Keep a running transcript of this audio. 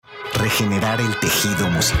regenerar el tejido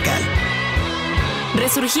musical.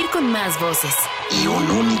 Resurgir con más voces. Y un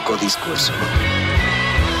único discurso.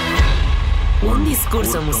 Un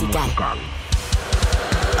discurso musical.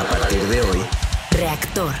 A partir de hoy,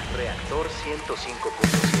 Reactor. Reactor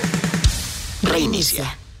 105.7.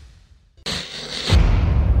 Reinicia.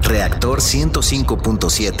 Reactor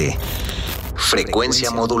 105.7. Frecuencia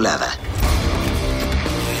modulada.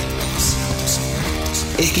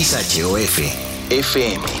 XHOF,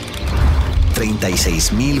 FM.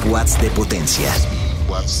 36.000 watts de potencia.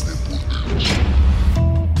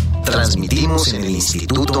 Transmitimos en el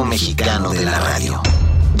Instituto Mexicano de la Radio.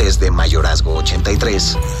 Desde Mayorazgo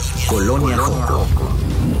 83, Colonia Joco.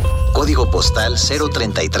 Código postal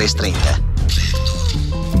 03330.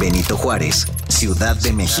 Benito Juárez, Ciudad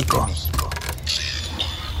de México.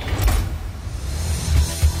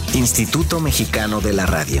 Instituto Mexicano de la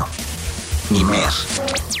Radio. IMER.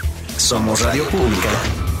 Somos radio pública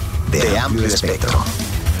de amplio espectro.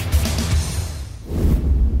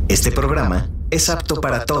 Este programa es apto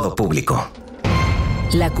para todo público.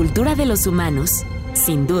 La cultura de los humanos,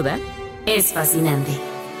 sin duda, es fascinante.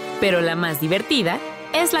 Pero la más divertida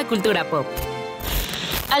es la cultura pop.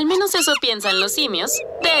 Al menos eso piensan los simios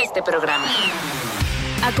de este programa.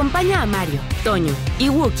 Acompaña a Mario, Toño y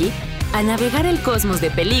Wookie a navegar el cosmos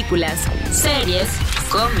de películas, series,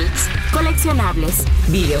 cómics, coleccionables,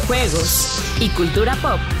 videojuegos y cultura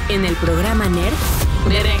pop en el programa Nerd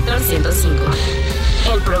de Reactor 105,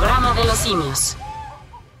 el programa de los simios.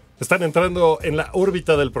 Están entrando en la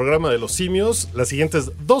órbita del programa de los simios. Las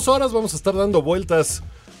siguientes 2 horas vamos a estar dando vueltas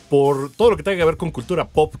por todo lo que tenga que ver con cultura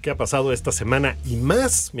pop que ha pasado esta semana y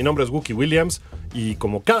más. Mi nombre es Wookie Williams y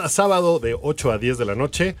como cada sábado de 8 a 10 de la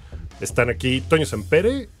noche están aquí Toño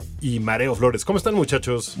Sempere y Mareo Flores. ¿Cómo están,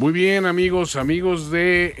 muchachos? Muy bien, amigos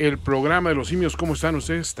del programa de los simios. ¿Cómo están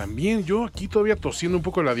ustedes? También yo aquí todavía tosiendo un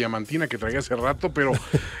poco la diamantina que traía hace rato, pero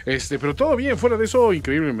pero todo bien. Fuera de eso,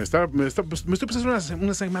 increíble. Me estoy pasando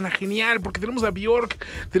una semana genial porque tenemos a Björk,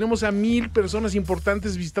 tenemos a 1000 personas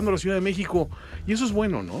importantes visitando la Ciudad de México y eso es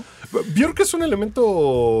bueno, ¿no? Björk es un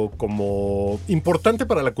elemento como importante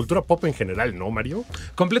para la cultura pop en general, ¿no, Mario?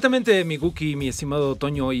 Completamente, mi Wookie, mi estimado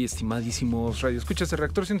Toño y estimadísimos radioescuchas de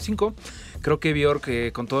Reactor 105. Creo que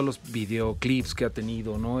Björk, con todos los videoclips que ha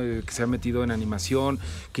tenido, ¿no? Que se ha metido en animación,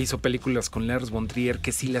 que hizo películas con Lars von Trier,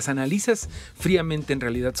 que si las analizas fríamente en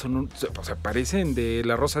realidad parecen de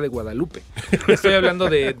La Rosa de Guadalupe. Estoy hablando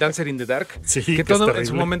de Dancer in the Dark, sí, que en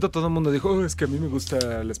su momento todo el mundo dijo, es que a mí me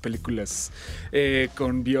gustan las películas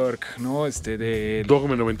con Björk, ¿no? De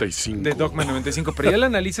Dogma 95. De Dogma 95, pero ya la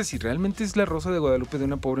analizas y realmente es La Rosa de Guadalupe de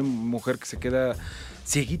una pobre mujer que se queda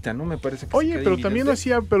cieguita, ¿no? Me parece que oye, pero también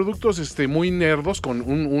hacía productos muy nerdos con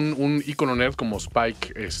un ícono nerd como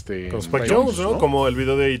Spike, con Spike Jones, ¿no? Como el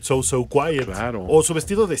video de It's So Quiet. Claro. O su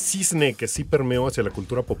vestido de cisne que sí permeó hacia la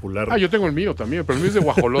cultura popular. Yo tengo el mío también, pero el mío es de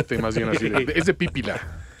guajolote, más bien así, es de pípila.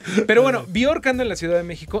 Pero bueno, Björk anda en la Ciudad de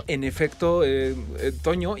México, en efecto,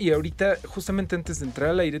 Toño, y ahorita, justamente antes de entrar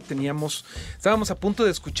al aire, estábamos a punto de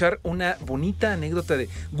escuchar una bonita anécdota de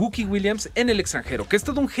Wookie Williams en el extranjero, que es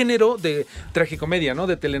todo un género de tragicomedia, ¿no?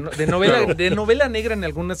 De novela, claro. De novela negra en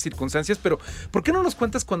algunas circunstancias, pero ¿por qué no nos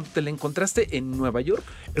cuentas cuando te la encontraste en Nueva York?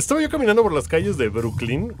 Estaba yo caminando por las calles de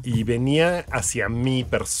Brooklyn y venía hacia mi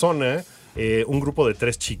persona un grupo de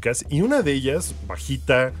 3 chicas y una de ellas,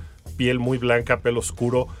 bajita, piel muy blanca, pelo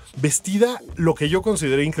oscuro, vestida lo que yo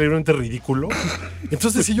consideré increíblemente ridículo.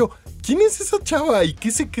 Entonces decía yo, ¿quién es esa chava? ¿Y qué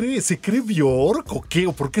se cree? ¿Se cree Björk o qué?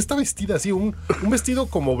 ¿O por qué está vestida así? Un vestido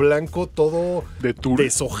como blanco, todo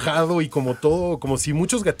deshojado y como si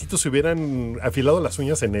muchos gatitos se hubieran afilado las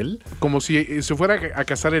uñas en él. Como si se fuera a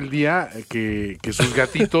casar el día que sus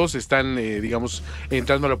gatitos están, digamos,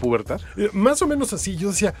 entrando a la pubertad. Más o menos así. Yo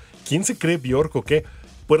decía, ¿quién se cree Björk o qué?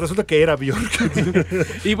 Pues resulta que era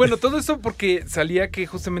Björk. Y bueno, todo esto porque salía que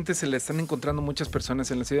justamente se le están encontrando muchas personas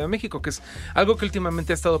en la Ciudad de México, que es algo que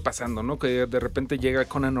últimamente ha estado pasando, ¿no? Que de repente llega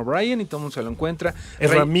Conan O'Brien y todo el mundo se lo encuentra.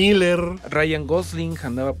 Ezra Miller. Ryan Gosling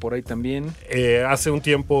andaba por ahí también. Hace un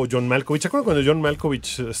tiempo John Malkovich. ¿Se acuerdan cuando John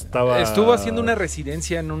Malkovich estuvo haciendo una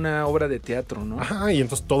residencia en una obra de teatro, ¿no? Ajá, y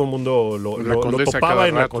entonces todo el mundo lo topaba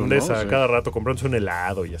en la Condesa, ¿no? Cada rato, comprándose un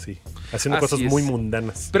helado y así. Haciendo cosas muy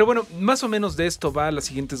mundanas. Pero bueno, más o menos de esto va la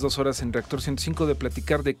siguientes 2 horas en Reactor 105 de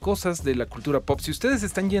platicar de cosas de la cultura pop. Si ustedes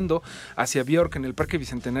están yendo hacia Björk en el Parque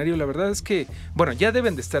Bicentenario, la verdad es que, bueno, ya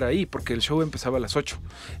deben de estar ahí porque el show empezaba a las 8.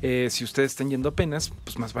 Si ustedes están yendo apenas,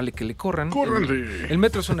 pues más vale que le corran. ¡Córranle! El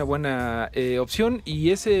metro es una buena opción y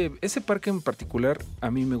ese parque en particular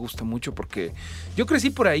a mí me gusta mucho porque yo crecí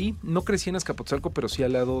por ahí, no crecí en Azcapotzalco, pero sí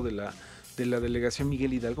al lado de de la delegación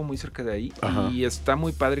Miguel Hidalgo, muy cerca de ahí. Ajá. Y está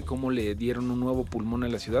muy padre cómo le dieron un nuevo pulmón a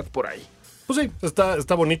la ciudad por ahí. Pues sí,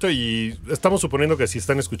 está bonito y estamos suponiendo que si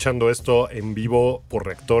están escuchando esto en vivo por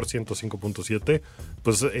Reactor 105.7,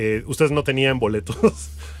 pues ustedes no tenían boletos.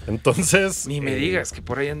 Entonces... Ni me digas que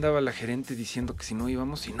por ahí andaba la gerente diciendo que si no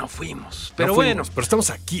íbamos y no fuimos. Pero no bueno. fuimos, pero estamos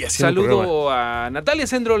aquí haciendo el programa. Saludo a Natalia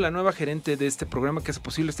Sendro, la nueva gerente de este programa, que hace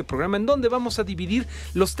posible este programa, en donde vamos a dividir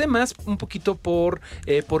los temas un poquito por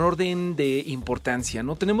orden de importancia,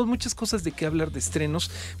 ¿no? Tenemos muchas cosas de qué hablar de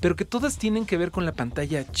estrenos, pero que todas tienen que ver con la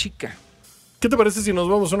pantalla chica. ¿Qué te parece si nos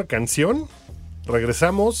vamos a una canción?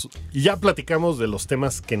 Regresamos y ya platicamos de los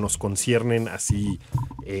temas que nos conciernen así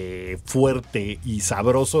fuerte y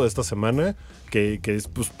sabroso esta semana.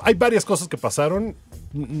 Pues, hay varias cosas que pasaron,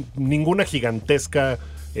 ninguna gigantesca,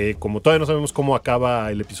 como todavía no sabemos cómo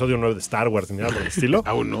acaba el episodio 9 de Star Wars ni nada por el estilo.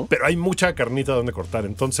 Aún no. Pero hay mucha carnita donde cortar.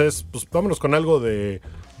 Entonces, pues vámonos con algo de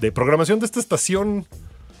programación de esta estación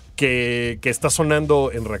que está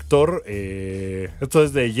sonando en Reactor. Esto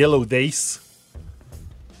es de Yellow Days.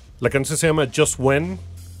 La canción se llama Just When.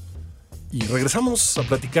 Y regresamos a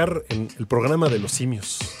platicar en el programa de los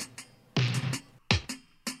simios.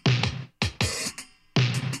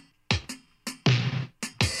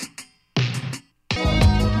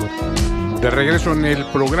 De regreso en el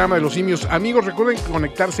programa de los simios. Amigos, recuerden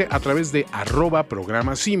conectarse a través de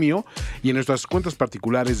 @programa simio y en nuestras cuentas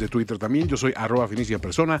particulares de Twitter también. Yo soy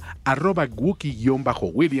 @FiniciaPersona,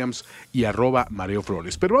 @Wookie_Williams y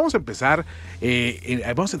 @MareoFlores. Pero vamos a empezar,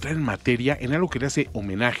 vamos a entrar en materia en algo que le hace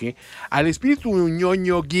homenaje al espíritu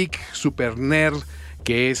ñoño, geek, super nerd,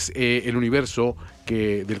 que es el universo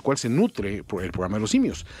del cual se nutre el programa de los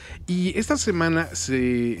simios. Y esta semana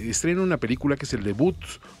se estrena una película que es el debut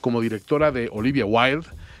como directora de Olivia Wilde,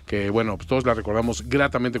 que bueno, pues todos la recordamos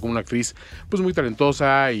gratamente como una actriz pues muy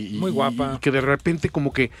talentosa y muy guapa, y que de repente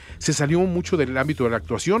como que se salió mucho del ámbito de la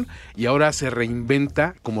actuación y ahora se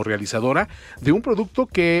reinventa como realizadora de un producto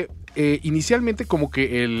que inicialmente como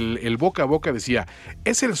que el boca a boca decía,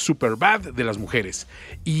 es el Superbad de las mujeres,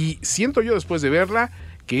 y siento yo después de verla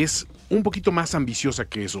que es un poquito más ambiciosa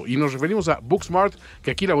que eso, y nos referimos a Booksmart,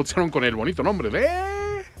 que aquí la bautizaron con el bonito nombre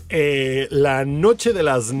de... La Noche de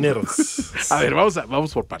las Nerds. A ver,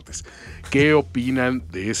 vamos por partes. ¿Qué opinan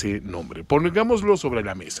de ese nombre? Pongámoslo sobre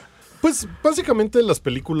la mesa. Pues básicamente las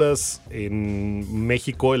películas en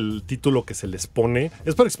México, el título que se les pone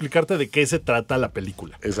es para explicarte de qué se trata la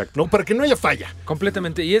película. Exacto. ¿No? Para que no haya falla.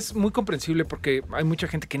 Completamente. Y es muy comprensible porque hay mucha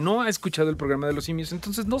gente que no ha escuchado el programa de los simios,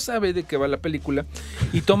 entonces no sabe de qué va la película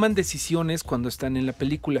y toman decisiones cuando están en la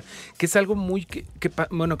película, que es algo muy que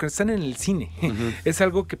están en el cine. Uh-huh. Es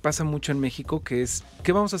algo que pasa mucho en México, que es,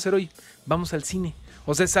 ¿qué vamos a hacer hoy? Vamos al cine.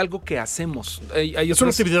 O sea, es algo que hacemos. Es una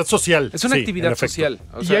actividad social. Es una actividad social.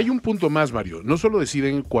 O sea, y hay un punto más, Mario. No solo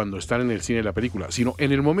deciden cuando están en el cine de la película, sino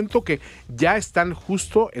en el momento que ya están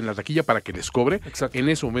justo en la taquilla para que les cobre. Exacto. En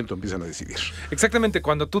ese momento empiezan a decidir. Exactamente,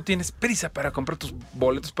 cuando tú tienes prisa para comprar tus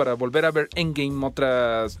boletos para volver a ver Endgame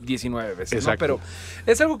otras 19 veces. Exacto. ¿No?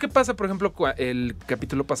 Pero es algo que pasa, por ejemplo, el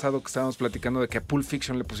capítulo pasado que estábamos platicando de que a Pulp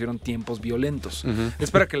Fiction le pusieron tiempos violentos. Uh-huh. Es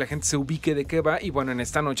para que la gente se ubique de qué va. Y bueno, en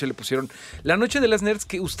esta noche le pusieron La Noche de las Nerds,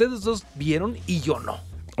 que ustedes dos vieron y yo no.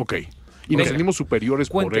 Ok. ¿Y nos sentimos superiores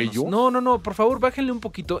Cuéntenos. por ello? No, por favor, bájenle un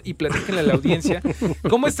poquito y platíquenle a la audiencia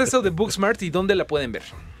cómo está eso de Booksmart y dónde la pueden ver.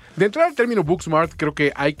 De entrada al término Booksmart, creo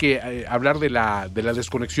que hay que hablar de la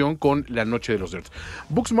desconexión con La Noche de los Nerds.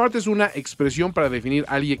 Booksmart es una expresión para definir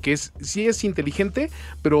a alguien que sí es inteligente,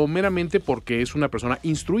 pero meramente porque es una persona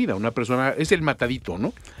instruida, es el matadito,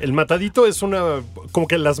 ¿no? El matadito es como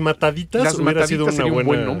que las mataditas hubiera sido un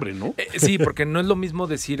buen nombre, ¿no? Sí, porque no es lo mismo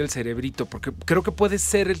decir el cerebrito, porque creo que puede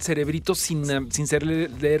ser el cerebrito sin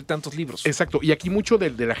leer tantos libros. Exacto, y aquí mucho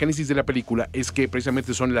de la génesis de la película es que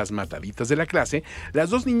precisamente son las mataditas de la clase, las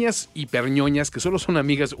dos niñas hiperñoñas que solo son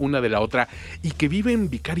amigas una de la otra y que viven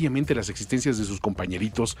vicariamente las existencias de sus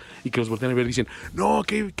compañeritos y que los voltean a ver y dicen, no,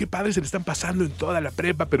 qué padre se le están pasando en toda la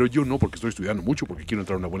prepa, pero yo no, porque estoy estudiando mucho, porque quiero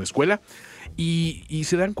entrar a una buena escuela, y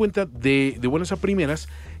se dan cuenta de buenas a primeras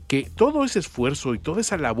que todo ese esfuerzo y toda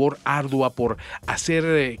esa labor ardua por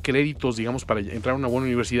hacer créditos, digamos, para entrar a una buena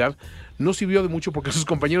universidad, no sirvió de mucho porque sus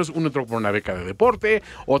compañeros, uno entró por una beca de deporte,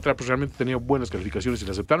 otra pues realmente tenía buenas calificaciones y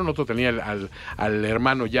la aceptaron, otro tenía al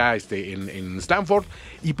hermano ya en Stanford,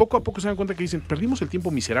 y poco a poco se dan cuenta que dicen, perdimos el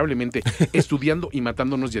tiempo miserablemente estudiando y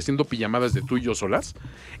matándonos y haciendo pijamadas de tú y yo solas,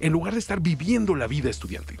 en lugar de estar viviendo la vida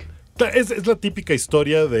estudiantil. Es la típica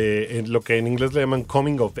historia de lo que en inglés le llaman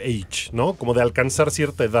coming of age, ¿no? Como de alcanzar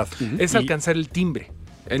cierta edad. Uh-huh. Es alcanzar el timbre.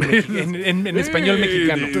 En español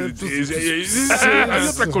mexicano. Hay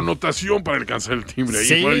otra connotación para alcanzar el timbre ahí.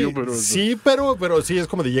 Sí, Mario, pero sí, es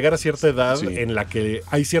como de llegar a cierta edad en la que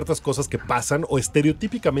hay ciertas cosas que pasan o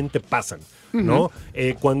estereotípicamente pasan, ¿no?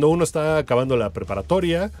 Cuando uno está acabando la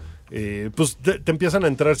preparatoria, pues te empiezan a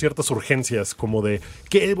entrar ciertas urgencias como de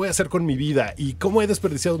 ¿qué voy a hacer con mi vida? ¿Y cómo he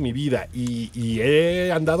desperdiciado mi vida? ¿Y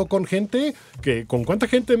he andado con gente? ¿Con cuánta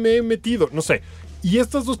gente me he metido? No sé. Y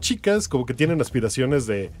estas dos chicas como que tienen aspiraciones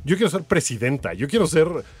de yo quiero ser presidenta, yo quiero ser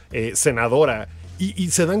senadora y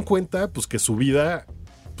se dan cuenta pues que su vida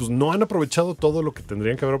pues no han aprovechado todo lo que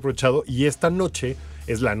tendrían que haber aprovechado y esta noche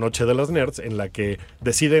es la noche de las nerds en la que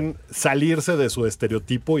deciden salirse de su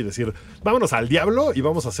estereotipo y decir vámonos al diablo y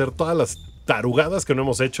vamos a hacer todas las tarugadas que no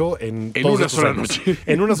hemos hecho en una sola noche.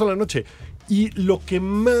 En una sola noche. Y lo que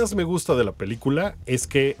más me gusta de la película es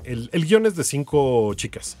que el guión es de 5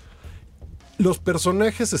 chicas. Los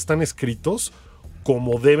personajes están escritos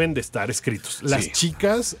como deben de estar escritos. Las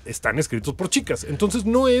chicas están escritos por chicas. Entonces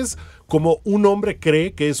no es como un hombre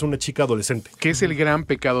cree que es una chica adolescente. Que es el gran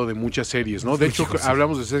pecado de muchas series, ¿no? De hecho,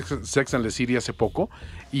 hablamos de Sex and the City hace poco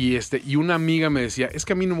y una amiga me decía, es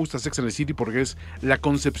que a mí no me gusta Sex and the City porque es la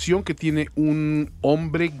concepción que tiene un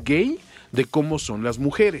hombre gay de cómo son las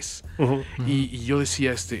mujeres. Y yo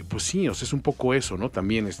decía, pues sí, o sea, es un poco eso, ¿no?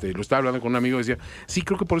 También, lo estaba hablando con un amigo y decía, sí,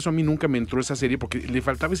 creo que por eso a mí nunca me entró esa serie, porque le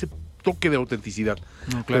faltaba ese toque de autenticidad.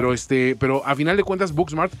 No, claro. Pero a final de cuentas,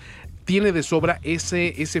 Booksmart tiene de sobra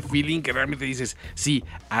ese feeling que realmente dices, sí,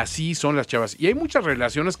 así son las chavas. Y hay muchas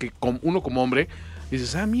relaciones que uno como hombre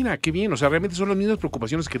dices, mira, qué bien. O sea, realmente son las mismas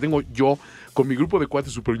preocupaciones que tengo yo con mi grupo de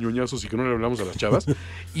cuates súper ñoñazos y que no le hablamos a las chavas.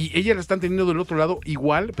 Y ellas la están teniendo del otro lado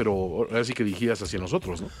igual, pero así que dirigidas hacia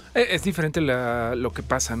nosotros, ¿no? Es diferente lo que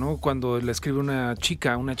pasa, ¿no? Cuando le escribe una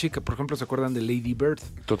chica, por ejemplo, ¿se acuerdan de Lady Bird?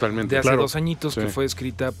 Totalmente. De hace 2 añitos, que fue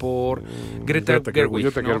escrita por Greta Gerwig,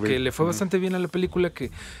 ¿no? Que le fue bastante bien a la película,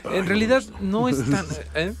 que en realidad no es tan...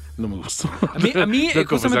 No me gustó. A mí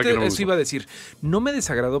justamente no eso iba a decir. No me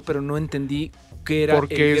desagradó, pero no entendí qué era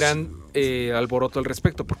el gran alboroto al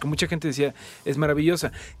respecto, porque mucha gente decía, es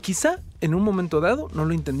maravillosa. Quizá en un momento dado no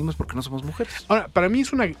lo entendimos porque no somos mujeres. Ahora, para mí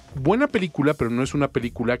es una buena película, pero no es una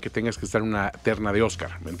película que tengas que estar en una terna de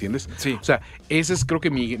Oscar, ¿me entiendes? Sí. O sea, ese es creo que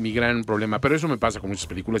mi gran problema, pero eso me pasa con muchas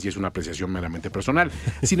películas y es una apreciación meramente personal.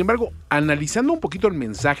 Sin embargo, analizando un poquito el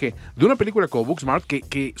mensaje de una película como Booksmart,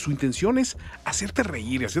 que su intención es hacerte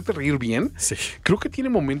reír bien, creo que tiene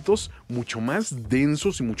momentos mucho más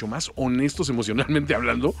densos y mucho más honestos emocionalmente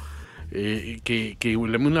hablando, que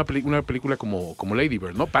una película como Lady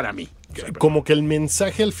Bird, ¿no? Para mí. Como que el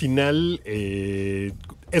mensaje al final,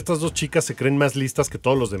 estas dos chicas se creen más listas que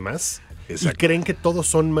todos los demás. Exacto. Y creen que todos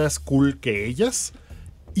son más cool que ellas.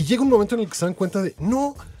 Y llega un momento en el que se dan cuenta de,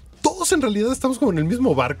 no, todos en realidad estamos como en el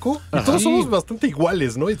mismo barco. Y todos somos bastante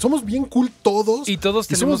iguales, ¿no? Y somos bien cool todos. Y todos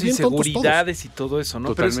tenemos inseguridades y todo eso, ¿no?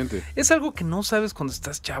 Totalmente. Pero es algo que no sabes cuando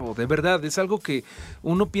estás chavo, de verdad. Es algo que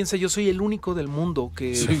uno piensa, yo soy el único del mundo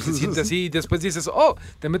que se siente así. Y después dices,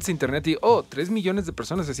 te metes a internet y, 3 millones de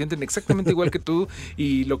personas se sienten exactamente igual que tú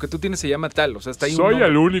y lo que tú tienes se llama tal. O sea, está ahí soy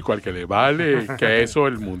el único al que le vale queso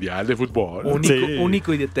el mundial de fútbol.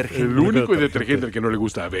 Único y detergente. El único y detergente al que no le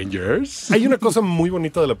gusta Avengers. Hay una cosa muy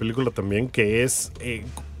bonita de la película también, que es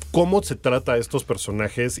cómo se trata a estos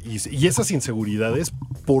personajes y esas inseguridades,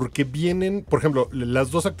 porque vienen, por ejemplo,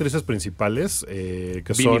 las dos actrices principales,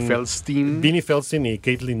 que son Beanie Feldstein y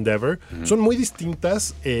Caitlin Dever, son muy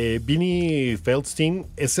distintas. Beanie Feldstein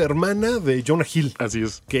es hermana de Jonah Hill. Así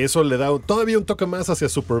es. Que eso le da todavía un toque más hacia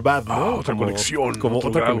Superbad, ¿no? Otra conexión. Como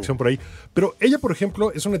otra conexión por ahí. Pero ella, por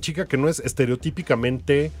ejemplo, es una chica que no es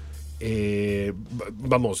estereotípicamente...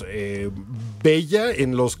 bella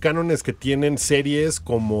en los cánones que tienen series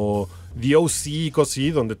como The O.C. y cosas así,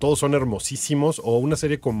 donde todos son hermosísimos, o una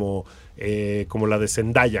serie como la de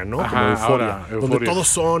Zendaya, ¿no? Ajá, como Euphoria, donde todos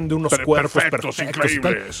son de unos cuerpos perfectos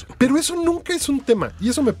increíbles. Pero eso nunca es un tema, y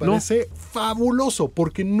eso me parece fabuloso,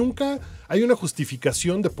 porque nunca hay una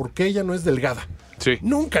justificación de por qué ella no es delgada. Sí.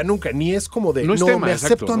 Nunca, ni es como de, me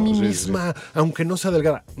acepto a mí misma, aunque no sea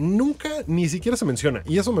delgada. Nunca, ni siquiera se menciona.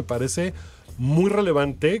 Y eso me parece muy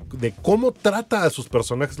relevante de cómo trata a sus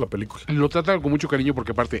personajes la película. Lo tratan con mucho cariño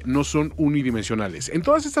porque aparte no son unidimensionales. En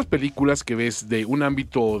todas estas películas que ves de un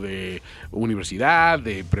ámbito de universidad,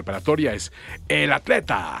 de preparatoria, es el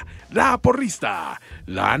atleta, la porrista,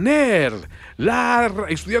 la nerd, la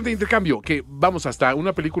estudiante de intercambio, que vamos hasta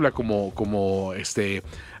una película como ¿cómo se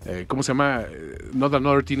llama? Not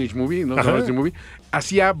Another Teenage Movie,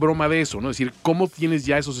 hacía broma de eso, ¿no? Es decir, cómo tienes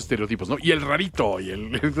ya esos estereotipos, ¿no? Y el rarito, y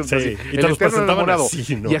el te los eterno presentaban enamorado.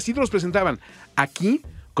 así, ¿no? Y así te los presentaban. Aquí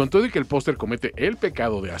Con todo y que el póster comete el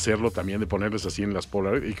pecado de hacerlo también, de ponerles así en las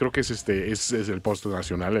Polaroid, y creo que es el póster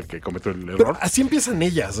nacional el que comete el error. Pero así empiezan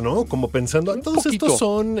ellas, ¿no? Como pensando, todos estos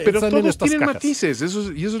son... Pero están en todos estas tienen cajas. matices, y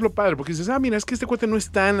eso es lo padre, porque dices, mira, es que este cuate no es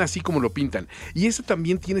tan así como lo pintan. Y ese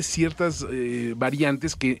también tiene ciertas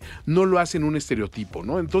variantes que no lo hacen un estereotipo,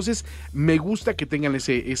 ¿no? Entonces, me gusta que tengan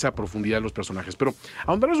esa profundidad los personajes. Pero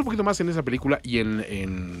ahondarnos un poquito más en esa película y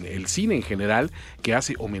en el cine en general, que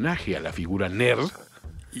hace homenaje a la figura nerd.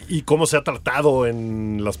 Y cómo se ha tratado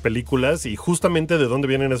en las películas y justamente de dónde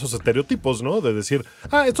vienen esos estereotipos, ¿no? De decir,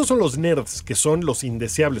 estos son los nerds, que son los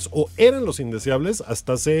indeseables, o eran los indeseables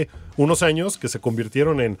hasta hace unos años que se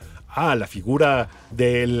convirtieron en, la figura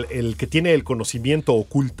del el que tiene el conocimiento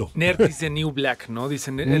oculto. Nerd dice New Black, ¿no?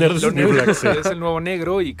 Dicen Nerd is New Black, sí. Es el nuevo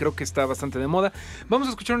negro y creo que está bastante de moda. Vamos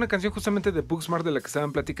a escuchar una canción justamente de Booksmart de la que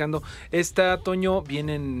estaban platicando. Esta, Toño,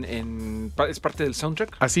 viene es parte del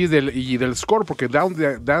soundtrack. Así es, del score, porque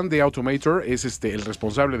Dan the Automator es el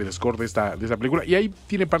responsable del score de esta película y ahí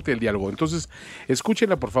tiene parte del diálogo. Entonces,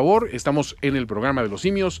 escúchenla, por favor. Estamos en el programa de los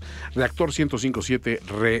simios, Reactor 105.7,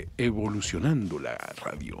 reevolucionando la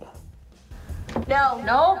radio. No,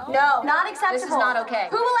 not acceptable. This is not okay.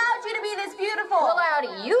 Who allowed you to be this beautiful? Who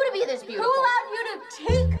allowed you to be this beautiful? Who allowed you to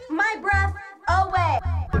take my breath away?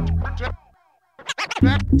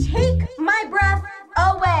 Take my breath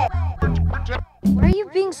away. Why are you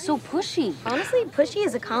being so pushy? Honestly, pushy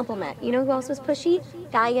is a compliment. You know who else was pushy?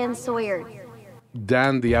 Diane Sawyer.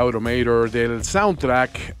 Dan the Automator del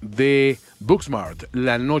soundtrack de Booksmart,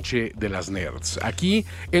 La Noche de las Nerds. Aquí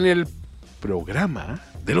en el programa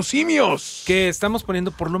de los simios. Que estamos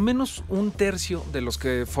poniendo por lo menos un tercio de los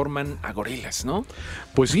que forman a gorilas, ¿no?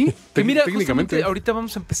 Pues sí, que mira, técnicamente. Ahorita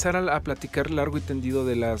vamos a empezar a platicar largo y tendido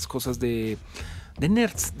de las cosas de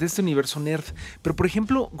nerds, de este universo nerd. Pero, por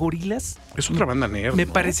ejemplo, Gorilas... Es otra banda nerd, Me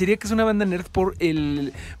 ¿no? parecería que es una banda nerd por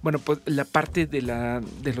pues la parte de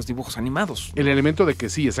los dibujos animados. El elemento de que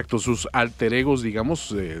sí, exacto, sus alter egos,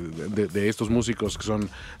 digamos, de estos músicos que son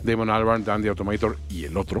Damon Albarn, Dan the Automator y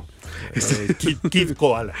el otro. Kid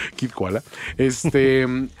Koala. Kid Koala.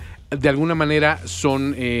 De alguna manera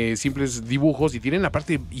son simples dibujos y tienen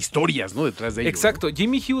aparte historias, ¿no? Detrás de ellos. Exacto. ¿no?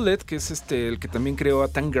 Jimmy Hewlett, que es el que también creó a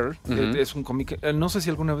Tangirl, es un cómic, no sé si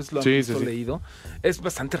alguna vez lo han leído. Es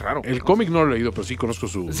bastante raro. El cómic no lo he leído, pero sí conozco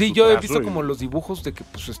su yo he visto como los dibujos de que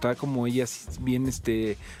pues está como ella bien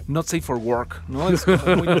not safe for work, ¿no? Es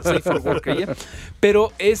como muy not safe for work ella.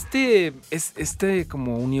 Pero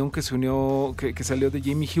como unión que se unió, que salió de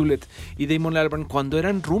Jimmy Hewlett y Damon Albarn cuando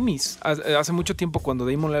eran roomies, hace mucho tiempo, cuando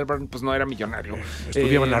Damon Albarn pues no era millonario.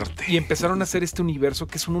 Estudiaban arte. Y empezaron a hacer este universo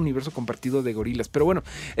que es un universo compartido de gorilas. Pero bueno,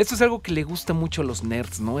 esto es algo que le gusta mucho a los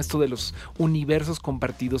nerds, ¿no? Esto de los universos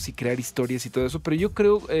compartidos y crear historias y todo eso. Pero yo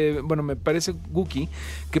creo, me parece, Guki,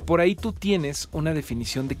 que por ahí tú tienes una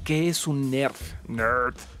definición de qué es un nerd.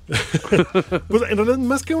 Pues en realidad,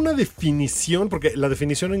 más que una definición, porque la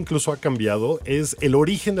definición incluso ha cambiado, es el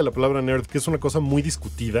origen de la palabra nerd, que es una cosa muy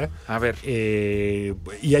discutida. A ver.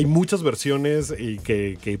 Y hay muchas versiones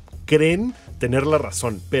que creen tener la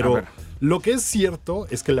razón. Pero lo que es cierto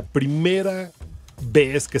es que la primera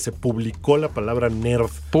vez que se publicó la palabra nerd...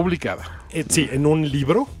 Publicada. Sí, en un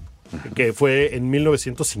libro, que fue en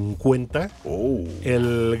 1950.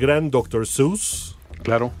 El gran Dr. Seuss...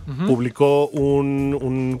 Claro. Publicó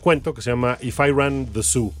un cuento que se llama If I Ran the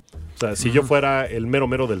Zoo. O sea, si yo fuera el mero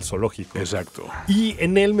del zoológico. Exacto. Y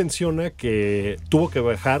en él menciona que tuvo que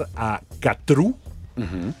viajar a Catrú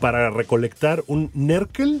para recolectar un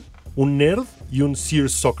Nerkel, un Nerd y un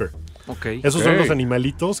Seersucker. Esos son los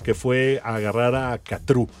animalitos que fue a agarrar a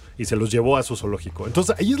Catrú y se los llevó a su zoológico.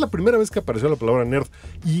 Entonces, ahí es la primera vez que apareció la palabra nerd.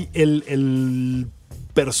 Y el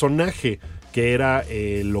personaje que era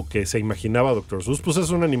lo que se imaginaba Dr. Seuss, pues es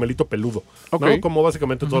un animalito peludo, ¿no? Como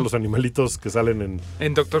básicamente todos los animalitos que salen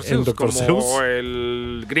en Dr. Seuss, como Seuss.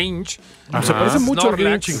 el Grinch. Se parece mucho al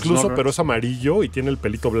Snorlax, Grinch incluso, pero es amarillo y tiene el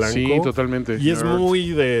pelito blanco. Sí, totalmente. Y es muy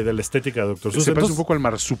de la estética de Dr. Seuss. Se parece un poco al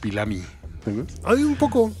marsupilami. Hay un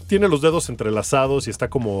poco. Tiene los dedos entrelazados y está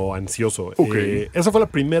como ansioso. Esa fue la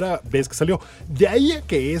primera vez que salió. De ahí a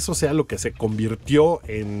que eso sea lo que se convirtió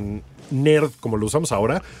en nerd como lo usamos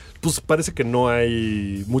ahora, pues parece que no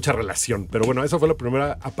hay mucha relación. Pero bueno, esa fue la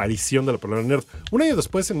primera aparición de la palabra nerd. Un año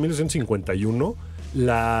después, en 1951,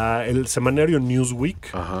 el semanario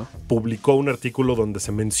Newsweek publicó un artículo donde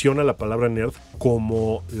se menciona la palabra nerd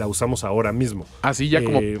como la usamos ahora mismo. Así ya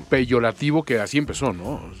como peyorativo, que así empezó,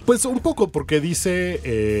 ¿no? Pues un poco, porque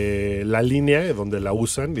dice la línea donde la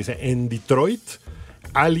usan, dice, en Detroit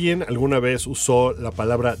alguien alguna vez usó la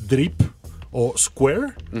palabra drip o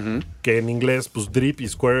square, que en inglés, pues drip y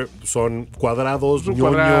square son cuadrados,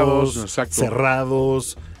 Cuadrados, ñoños, exacto.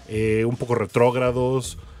 cerrados, un poco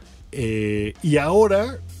retrógrados. Y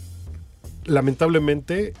ahora,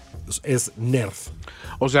 lamentablemente, es nerd.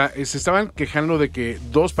 O sea, se estaban quejando de que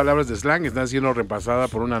 2 palabras de slang están siendo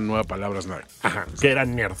reemplazadas por una nueva palabra slang. Ajá, que era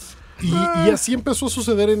nerd. Y así empezó a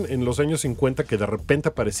suceder en los años 50, que de repente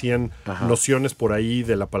aparecían nociones por ahí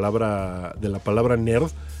de la palabra nerd,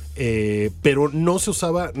 pero no se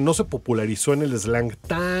usaba, no se popularizó en el slang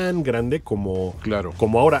tan grande como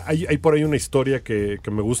ahora. Hay por ahí una historia que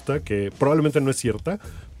me gusta, que probablemente no es cierta,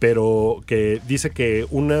 pero que dice que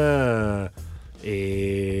una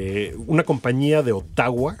compañía de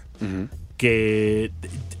Ottawa que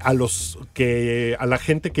a la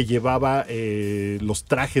gente que llevaba los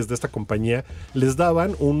trajes de esta compañía les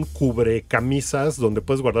daban un cubrecamisas donde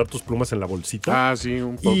puedes guardar tus plumas en la bolsita. Ah, sí,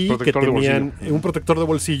 un y protector que de bolsillo. tenían un protector de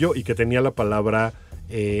bolsillo y que tenía la palabra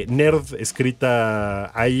nerd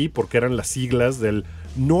escrita ahí porque eran las siglas del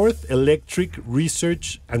North Electric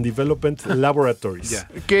Research and Development Laboratories. Yeah.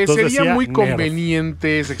 Que Entonces sería muy nerd.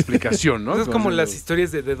 conveniente esa explicación, ¿no? Es como las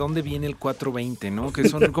historias de dónde viene el 420, ¿no? Que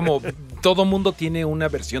son como todo mundo tiene una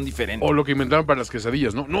versión diferente. O lo que inventaron para las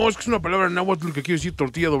quesadillas, ¿no? No, es que es una palabra náhuatl que quiere decir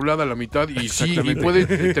tortilla doblada a la mitad y sí, y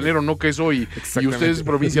puede tener o no queso y ustedes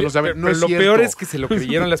provincia no saben. No pero es lo cierto. peor es que se lo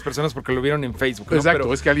creyeron las personas porque lo vieron en Facebook, ¿no? Exacto,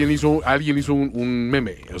 Pero, es que alguien hizo un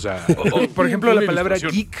meme, o sea. o, por ejemplo, la palabra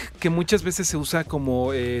ilustración. geek, que muchas veces se usa como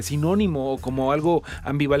sinónimo o como algo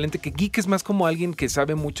ambivalente, que geek es más como alguien que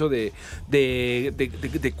sabe mucho de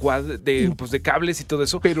cables y todo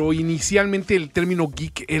eso. Pero inicialmente el término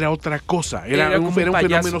geek era otra cosa, era un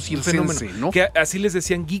fenómeno circense, ¿no? Que así les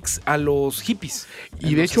decían geeks a los hippies.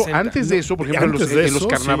 Y de hecho, 60. antes de eso, por ejemplo, en los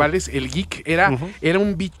carnavales, sí. el geek era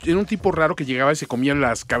un tipo raro que llegaba y se comía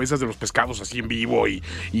las cabezas de los pescados así en vivo y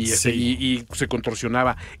se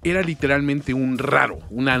contorsionaba. Era literalmente un raro,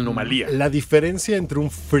 una anomalía. La diferencia entre un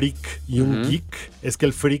freak y un geek es que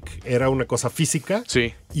el freak era una cosa física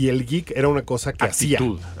y el geek era una cosa que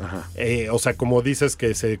Actitud. hacía. O sea, como dices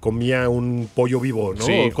que se comía un pollo vivo, ¿no?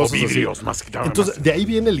 Sí, cosas o vidrios, así. más que Entonces, de ahí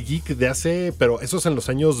viene el geek de hace, pero eso es en los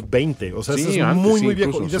años 20. O sea, Sí, eso es antes, muy, sí, muy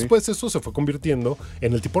viejo. incluso, Y después eso se fue convirtiendo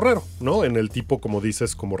en el tipo raro, ¿no? En el tipo, como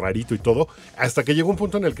dices, como rarito y todo. Hasta que llegó un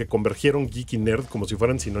punto en el que convergieron geek y nerd como si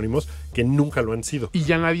fueran sinónimos, que nunca lo han sido. Y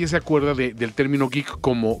ya nadie se acuerda del término geek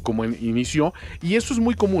como inició. Y eso es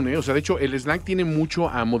muy común, ¿eh? O sea, de hecho, el slang tiene mucho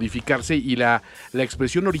a modificarse y la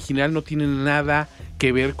expresión original no tiene nada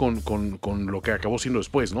que ver con lo que acabó siendo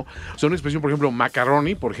después, ¿no? O sea, una expresión, por ejemplo,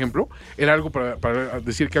 macaroni, por ejemplo, era algo para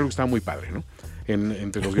decir que algo estaba muy padre, ¿no?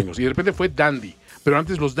 Entre los gringos. Y de repente fue dandy. Pero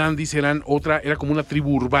antes los dandies era como una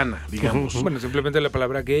tribu urbana, digamos. Bueno, simplemente la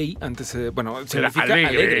palabra gay antes, significa alegre,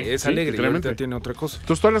 alegre, es sí, alegre, y literalmente. ahorita tiene otra cosa.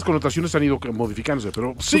 Entonces todas las connotaciones han ido modificándose,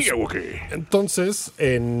 pero sigue, Entonces,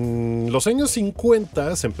 en los años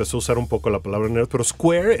 50 se empezó a usar un poco la palabra nerd, pero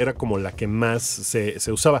square era como la que más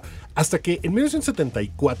se usaba. Hasta que en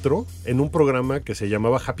 1974, en un programa que se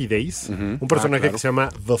llamaba Happy Days, un personaje que se llama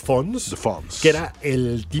The Fonz, que era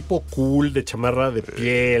el tipo cool de chamarra de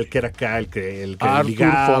piel, que era acá el que Arthur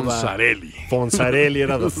ligaba. Fonzarelli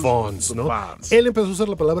Era The Fonz, ¿no? Fonz. Él empezó a usar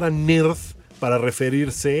la palabra nerd para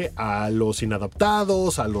referirse a los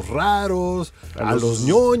inadaptados, a los raros, a los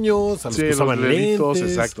ñoños, a los que usaban lentes.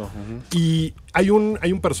 Exacto. Y hay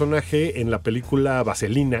un personaje en la película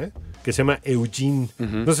Vaselina que se llama Eugene.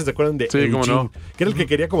 No sé si se acuerdan de Eugene, no. que era el que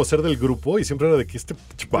quería como ser del grupo y siempre era de que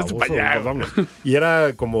baboso, vámonos. Y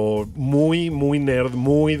era como muy, muy nerd,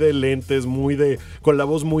 muy de lentes, con la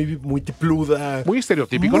voz muy, muy tipluda. Muy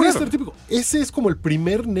estereotípico. Muy nerd. estereotípico. Ese es como el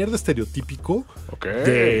primer nerd estereotípico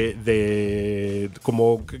de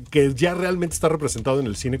como que ya realmente está representado en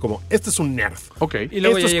el cine como este es un nerd. Y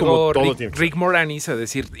luego Esto ya es como llegó todo tiene que ser. Rick Moranis a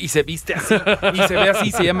decir, y se viste así, y se ve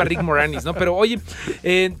así, se llama Rick Moranis, ¿no? Pero oye,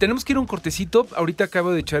 tenemos que ir a un cortecito. Ahorita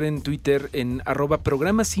acabo de echar en Twitter, en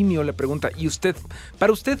 @programa simio, la pregunta, ¿y usted,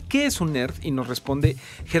 para usted, qué es un nerd? Y nos responde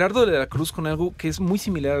Gerardo de la Cruz con algo que es muy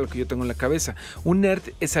similar a lo que yo tengo en la cabeza. Un nerd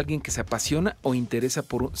es alguien que se apasiona o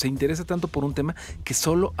se interesa tanto por un tema que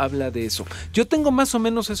solo habla de eso. Yo tengo más o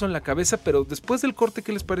menos eso en la cabeza, pero después del corte,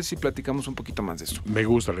 ¿qué les parece si platicamos un poquito más de eso? Me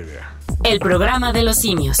gusta la idea. El programa de los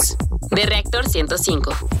simios, de Reactor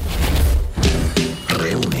 105.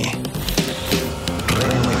 Reúne.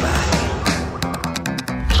 Renueva.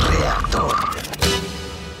 Reactor.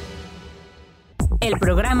 El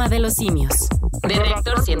programa de los simios, de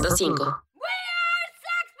Reactor 105.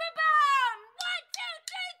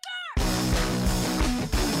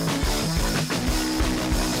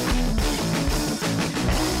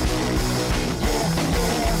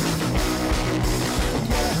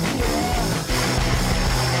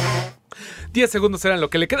 10 segundos eran lo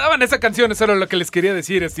que le quedaban a esa canción. Eso era lo que les quería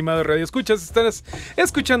decir, estimado Radio Escuchas. Estás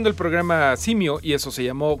escuchando el programa Simio y eso se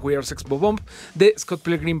llamó We Are Sex Bob-Omb de Scott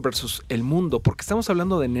Pilgrim vs. El Mundo, porque estamos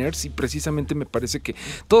hablando de nerds y precisamente me parece que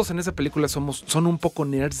todos en esa película son un poco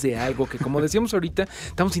nerds de algo que, como decíamos ahorita,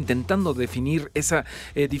 estamos intentando definir esa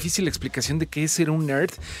difícil explicación de qué es ser un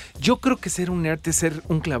nerd. Yo creo que ser un nerd es ser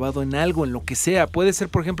un clavado en algo, en lo que sea. Puede ser,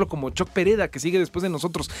 por ejemplo, como Chuck Pereda, que sigue después de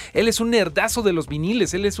nosotros. Él es un nerdazo de los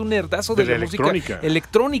viniles, él es un nerdazo de la música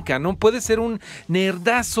electrónica, ¿no? Puede ser un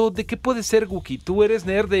nerdazo. ¿De qué puede ser, Guki? Tú eres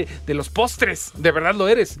nerd de los postres, de verdad lo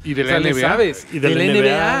eres. Y de la NBA. ¿Sabes? Y de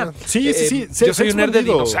la NBA. Sí. Yo soy un nerd de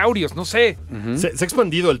dinosaurios, no sé. Se ha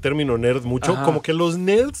expandido el término nerd mucho. Ajá. Como que los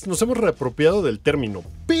nerds nos hemos reapropiado del término.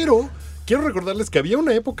 Pero quiero recordarles que había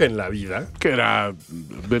una época en la vida que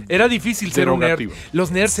era difícil ser un nerd.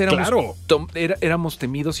 Los nerds éramos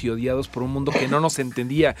temidos y odiados por un mundo que no nos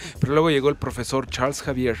entendía. Pero luego llegó el profesor Charles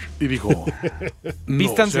Xavier y dijo: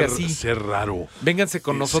 vístanse así. Ser raro. Vénganse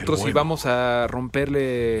con nosotros y vamos a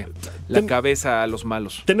romperle la cabeza a los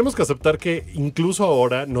malos. Tenemos que aceptar que incluso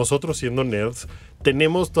ahora, nosotros siendo nerds,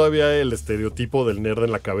 tenemos todavía el estereotipo del nerd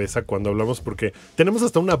en la cabeza cuando hablamos, porque tenemos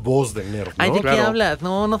hasta una voz de nerd, ¿no? Ay, ¿de qué hablas?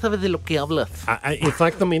 No sabes de lo que hablas.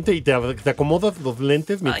 Exactamente, y te acomodas los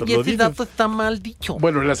lentes mientras lo ese dices. dato está mal dicho.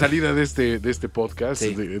 Bueno, la salida de este podcast,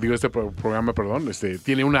 Sí. este programa, perdón,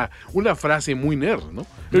 tiene una frase muy nerd, ¿no?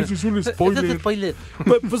 Eso es un spoiler. Ese es spoiler.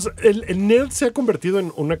 Pues el nerd se ha convertido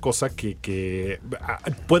en una cosa que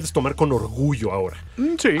puedes tomar con orgullo ahora.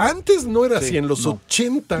 Sí. Antes no era así, en los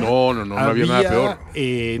 80 No había nada peor.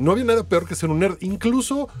 No había nada peor que ser un nerd.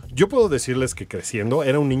 Incluso yo puedo decirles que creciendo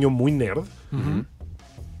era un niño muy nerd.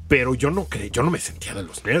 Pero yo no me sentía de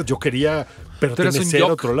los nerds. Yo quería pertenecer a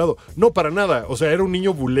otro lado. No, para nada. O sea, era un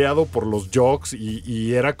niño buleado por los jocks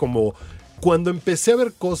y era como... Cuando empecé a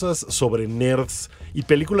ver cosas sobre nerds y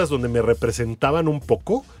películas donde me representaban un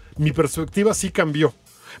poco, mi perspectiva sí cambió.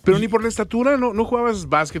 Pero ni por la estatura, no jugabas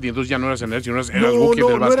básquet y entonces ya no eras nerd, sino eras Wookiee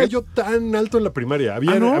del básquet. No era yo tan alto en la primaria.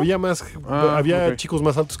 Había chicos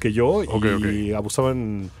más altos que yo y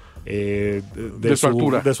abusaban de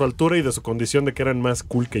su altura y de su condición de que eran más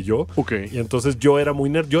cool que yo. Y entonces yo era muy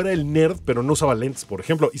nerd. Yo era el nerd, pero no usaba lentes, por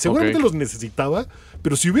ejemplo. Y seguramente los necesitaba,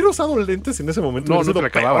 pero si hubiera usado lentes en ese momento, no te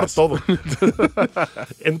acababas todo.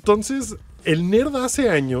 Entonces, el nerd hace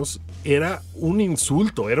años era un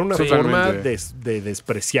insulto, era una forma de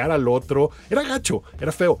despreciar al otro. Era gacho,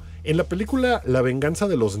 era feo. En la película La Venganza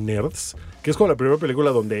de los Nerds, que es como la primera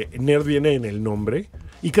película donde nerd viene en el nombre,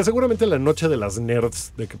 y que seguramente la Noche de las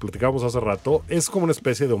Nerds, de que platicábamos hace rato, es como una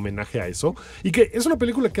especie de homenaje a eso, y que es una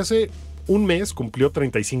película que hace un mes cumplió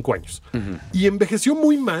 35 años. Y envejeció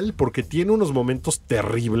muy mal porque tiene unos momentos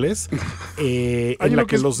terribles en la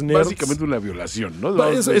que los nerds... Básicamente una violación, ¿no?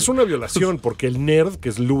 Es una violación porque el nerd, que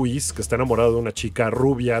es Luis, que está enamorado de una chica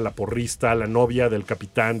rubia, la porrista, la novia del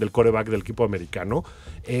capitán, del quarterback del equipo americano,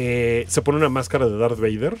 se pone una máscara de Darth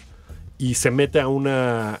Vader y se mete a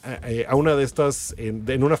una de estas,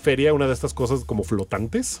 en una feria, una de estas cosas como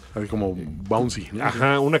flotantes. Como bouncy, ¿no?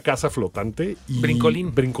 Ajá, una casa flotante.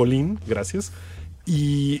 Brincolín, gracias.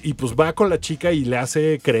 Y pues va con la chica y le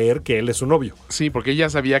hace creer que él es su novio. Sí, porque ella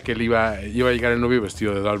sabía que él iba a llegar el novio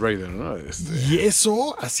vestido de Darth Vader, ¿no? Y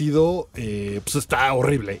eso ha sido, pues está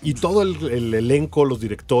horrible. Y todo el elenco, los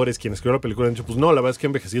directores, quienes escribieron la película han dicho, pues no, la verdad es que ha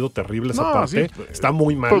envejecido terrible esa parte. Sí, está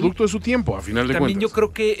muy mal. Producto de su tiempo, a final de cuentas. También yo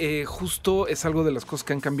creo que justo es algo de las cosas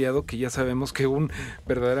que han cambiado, que ya sabemos que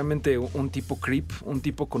verdaderamente un tipo creep, un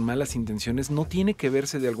tipo con malas intenciones, no tiene que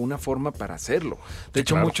verse de alguna forma para hacerlo. De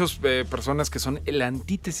hecho, muchas personas que son la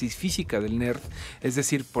antítesis física del nerd, es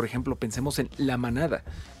decir, por ejemplo, pensemos en La Manada,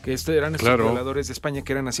 que eran estos pobladores de España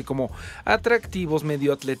que eran así como atractivos,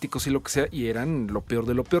 medio atléticos y lo que sea, y eran lo peor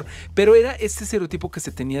de lo peor, pero era este estereotipo que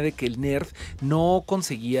se tenía de que el nerd no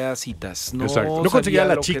conseguía citas, no conseguía a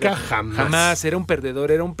la chica jamás, era un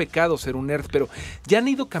perdedor, era un pecado ser un nerd, pero ya han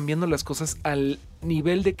ido cambiando las cosas al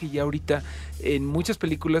nivel de que ya ahorita en muchas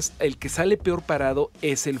películas el que sale peor parado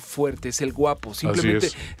es el fuerte, es el guapo. Simplemente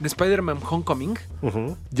en Spider-Man Homecoming,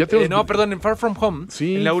 en Far From Home,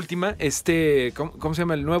 en la última, ¿cómo se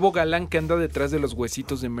llama? El nuevo galán que anda detrás de los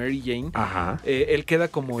huesitos de Mary Jane. Él queda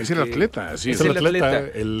como es el atleta, sí. Es el atleta,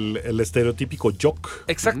 el estereotípico jock.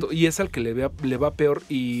 Exacto, y es al que le va peor,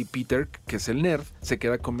 y Peter, que es el nerd, se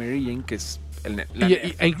queda con Mary Jane, que es el nerd.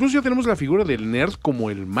 E incluso ya tenemos la figura del nerd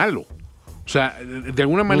como el malo. O sea, de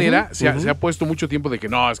alguna manera se ha puesto mucho tiempo de que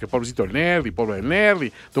no, es que pobrecito el nerd y pobre el nerd y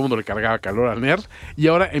todo el mundo le cargaba calor al nerd y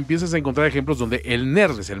ahora empiezas a encontrar ejemplos donde el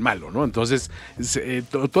nerd es el malo, ¿no? Entonces,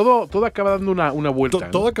 todo acaba dando una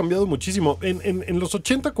vuelta. Todo ha cambiado muchísimo. En los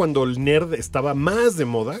 80, cuando el nerd estaba más de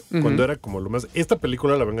moda, cuando era como lo más... Esta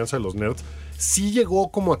película, La Venganza de los Nerds, sí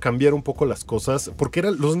llegó como a cambiar un poco las cosas, porque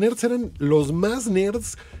los nerds eran los más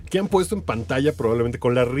nerds que han puesto en pantalla probablemente,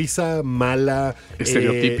 con la risa mala,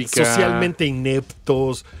 estereotípica, socialmente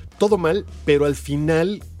ineptos, todo mal, pero al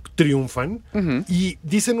final triunfan y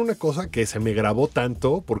dicen una cosa que se me grabó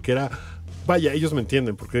tanto, porque era, vaya, ellos me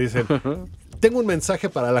entienden, porque dicen... Tengo un mensaje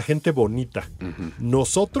para la gente bonita.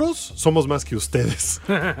 Nosotros somos más que ustedes.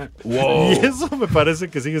 Wow. Y eso me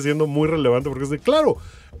parece que sigue siendo muy relevante porque es de, claro,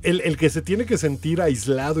 el que se tiene que sentir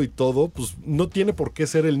aislado y todo, pues no tiene por qué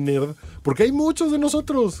ser el nerd, porque hay muchos de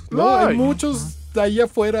nosotros, ¿no? Hay muchos de ahí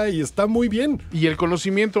afuera y está muy bien. Y el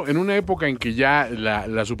conocimiento, en una época en que ya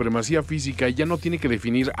la supremacía física ya no tiene que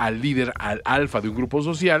definir al líder, al alfa de un grupo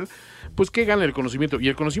social, pues ¿qué gana el conocimiento? Y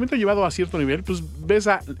el conocimiento llevado a cierto nivel, pues ves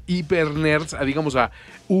a hiper nerds, digamos a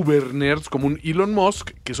uber nerds como un Elon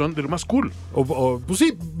Musk, que son de lo más cool. Pues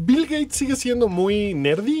sí, Bill Gates sigue siendo muy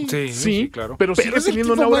nerdy. Sí, claro. Pero sigue es el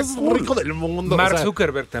teniendo tipo una más rico del mundo. Mark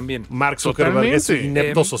Zuckerberg también. Mark Zuckerberg es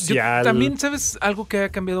inepto social. También, ¿sabes? Algo que ha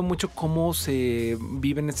cambiado mucho cómo se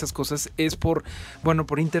viven estas cosas es por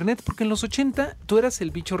internet, porque en los 80 tú eras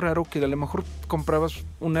el bicho raro que a lo mejor comprabas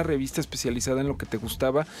una revista especializada en lo que te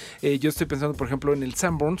gustaba. Yo estoy pensando, por ejemplo, en el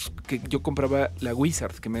Sanborns, que yo compraba la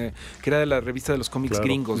Wizard, que era de la revista de los cómics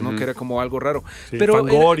gringos, ¿no? Que era como algo raro. Sí, pero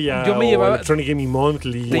Fangoria, yo me llevaba... Electronic Gaming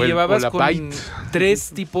Monthly. Te llevabas con Byte.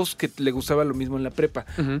 3 tipos que le gustaba lo mismo en la prepa.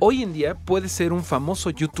 Hoy en día puedes ser un famoso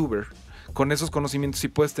youtuber con esos conocimientos y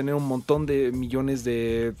puedes tener un montón de millones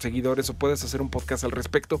de seguidores o puedes hacer un podcast al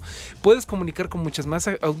respecto. Puedes comunicar con muchas más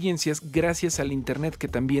audiencias gracias al internet, que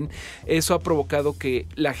también eso ha provocado que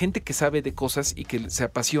la gente que sabe de cosas y que se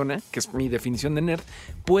apasiona, que es mi definición de nerd,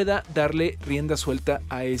 pueda darle rienda suelta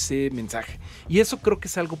a ese mensaje. Y eso creo que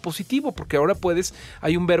es algo positivo, porque ahora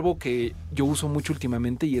hay un verbo que yo uso mucho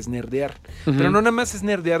últimamente y es nerdear. Pero no nada más es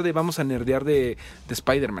nerdear de vamos a nerdear de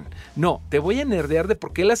Spider-Man. No, te voy a nerdear de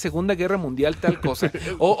por qué la Segunda Guerra Mundial tal cosa.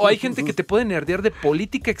 O hay gente que te puede nerdear de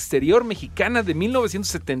política exterior mexicana de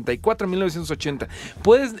 1974 a 1980.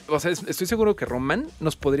 Estoy seguro que Román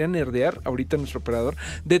nos podría nerdear, ahorita nuestro operador,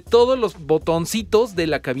 de todos los botoncitos de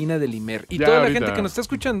la cabina del Imer. Y toda la gente que nos está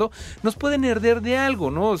escuchando nos puede nerdear de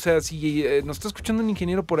algo, ¿no? O sea, si nos está escuchando un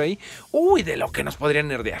ingeniero por ahí, de lo que nos podría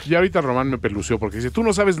nerdear. Y ahorita Román me peluceó porque dice, tú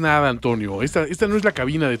no sabes nada, Antonio. Esta no es la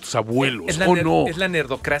cabina de tus abuelos. Es la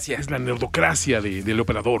nerdocracia. Es la nerdocracia del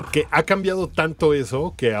operador. Que ha cambiado tanto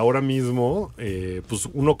eso que ahora mismo, pues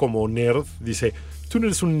uno como nerd dice, tú no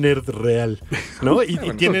eres un nerd real, ¿no?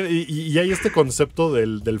 Y hay este concepto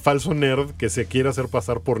del falso nerd que se quiere hacer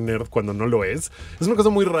pasar por nerd cuando no lo es. Es una cosa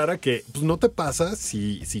muy rara que pues, no te pasa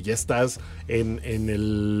si ya estás en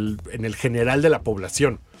el general de la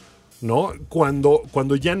población, ¿no?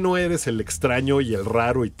 Cuando ya no eres el extraño y el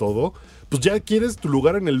raro y todo, pues ya quieres tu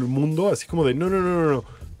lugar en el mundo así como de no.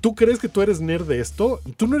 ¿Tú crees que tú eres nerd de esto?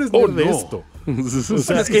 Tú no eres nerd de esto. O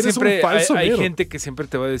sea, es que eres un falso hay nerd. gente que siempre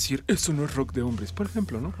te va a decir, eso no es rock de hombres, por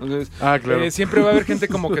ejemplo, ¿no? Entonces, claro. Siempre va a haber gente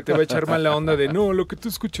como que te va a echar mala onda de, no, lo que tú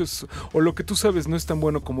escuchas o lo que tú sabes no es tan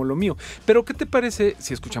bueno como lo mío. Pero, ¿qué te parece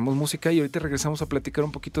si escuchamos música y ahorita regresamos a platicar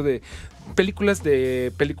un poquito de películas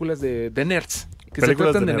de nerds? Que se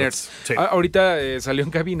tratan de nerds. Sí. Ahorita salió en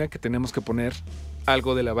cabina que tenemos que poner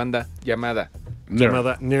algo de la banda llamada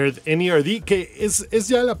Nerd, N-E-R-D, que es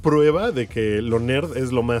ya la prueba de que lo nerd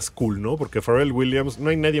es lo más cool, ¿no? Porque Pharrell Williams, no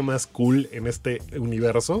hay nadie más cool en este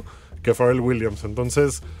universo que Pharrell Williams.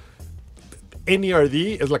 Entonces,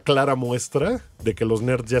 N.E.R.D. es la clara muestra de que los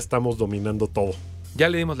nerds ya estamos dominando todo. Ya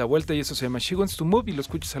le dimos la vuelta y eso se llama She Wants to Move y lo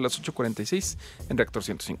escuchas a las 8:46 en Reactor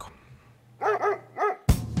 105.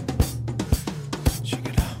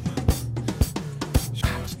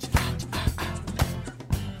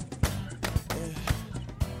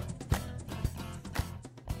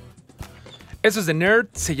 Eso es de Nerd,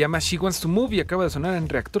 se llama She Wants to Move y acaba de sonar en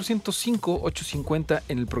Reactor 105, 850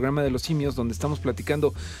 en el programa de los simios, donde estamos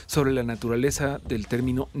platicando sobre la naturaleza del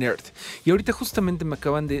término nerd. Y ahorita justamente me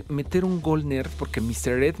acaban de meter un gol nerd porque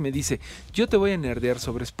Mr. Ed me dice, yo te voy a nerdear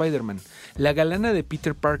sobre Spider-Man. La galana de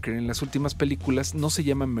Peter Parker en las últimas películas no se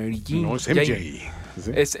llama Mary Jane. No, es MJ.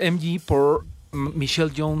 ¿Sí? Es MJ por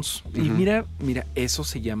Michelle Jones. Y mira, eso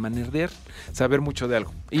se llama nerdear, saber mucho de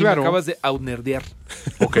algo. Y claro, me acabas de outnerdear.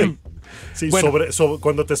 Ok. Sí, Bueno.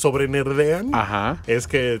 cuando te sobrenerdean, Ajá. es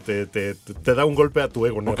que te da un golpe a tu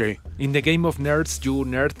ego, ¿no? Ok. In the game of nerds, you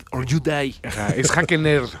nerd or you die. Ajá, es jaque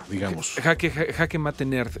nerd, digamos. Jaque mate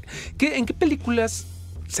nerd. ¿En qué películas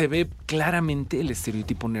se ve claramente el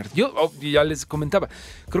estereotipo nerd? Yo ya les comentaba,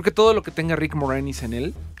 creo que todo lo que tenga Rick Moranis en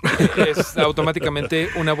él es automáticamente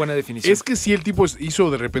una buena definición. Es que sí, el tipo hizo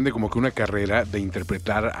de repente como que una carrera de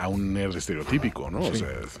interpretar a un nerd estereotípico, ¿no? O sea,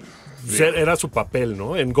 Era su papel,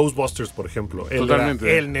 ¿no? En Ghostbusters, por ejemplo. Él totalmente.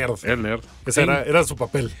 era el nerd. El nerd. Ese era su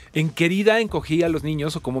papel. En Querida encogí a los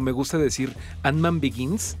niños, o como me gusta decir, Ant-Man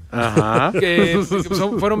Begins. Ajá. Que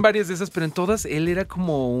fueron varias de esas, pero en todas él era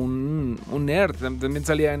como un nerd. También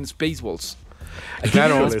salía en Spaceballs.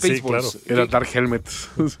 Claro, sí, claro. Era Dark Helmet.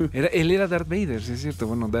 Él era Darth Vader, sí es cierto.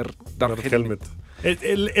 Bueno, Darth Helmet.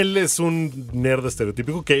 Él es un nerd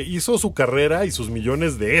estereotípico que hizo su carrera y sus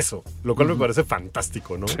millones de eso, lo cual me parece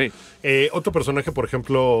fantástico, ¿no? Sí. Otro personaje, por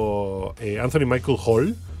ejemplo, Anthony Michael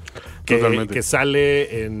Hall, Totalmente. que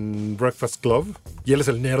sale en Breakfast Club, y él es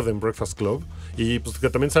el nerd en Breakfast Club, y pues que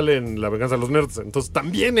también sale en La Venganza de los Nerds. Entonces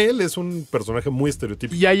también él es un personaje muy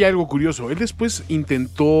estereotípico. Y hay algo curioso. Él después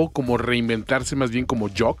intentó como reinventarse más bien como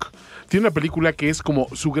jock. Tiene una película que es como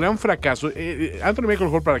su gran fracaso. Anthony Michael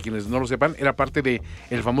Hall, para quienes no lo sepan, era parte de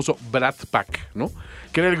el famoso Brat Pack, ¿no?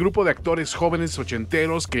 Que era el grupo de actores jóvenes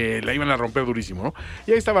ochenteros que la iban a romper durísimo, ¿no?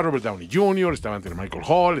 Y ahí estaba Robert Downey Jr., estaba Anthony Michael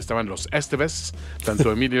Hall, estaban los Esteves,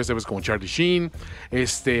 tanto Emilio Esteves como Charlie Sheen,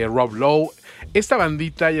 Rob Lowe. Esta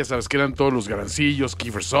bandita, ya sabes, que eran todos los garancillos,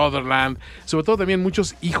 Kiefer Sutherland, sobre todo también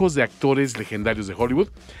muchos hijos de actores legendarios de Hollywood.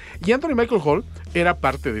 Y Anthony Michael Hall era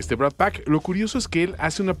parte de este Brat Pack. Lo curioso es que él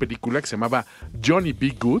hace una película que se llamaba Johnny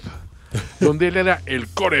Be Good, donde él era el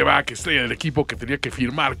quarterback estrella del equipo que tenía que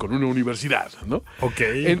firmar con una universidad, ¿no? Ok.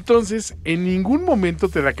 Entonces, en ningún momento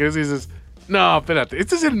te la crees y dices, no, espérate,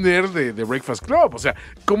 este es el nerd de Breakfast Club. O sea,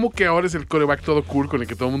 ¿cómo que ahora es el quarterback todo cool con el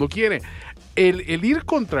que todo el mundo quiere? El ir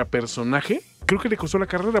contra personaje creo que le costó la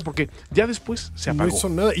carrera porque ya después se apagó. No hizo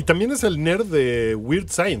nada. Y también es el nerd de Weird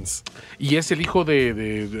Science. Y es el hijo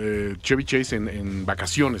de Chevy Chase en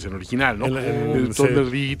Vacaciones, en original, ¿no? Todo sí.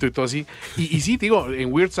 nerdito y todo así. Y sí, digo,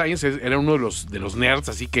 en Weird Science era uno de los nerds,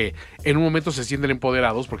 así que en un momento se sienten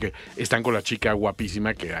empoderados porque están con la chica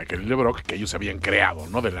guapísima que LeBrock, que ellos habían creado,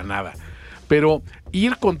 ¿no? De la nada. Pero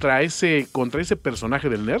ir contra ese personaje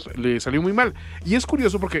del nerd le salió muy mal. Y es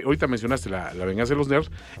curioso porque ahorita mencionaste la venganza de los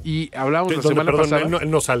nerds y hablábamos la semana pasada.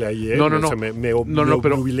 No sale ahí, ¿eh? No.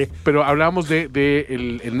 Pero hablábamos de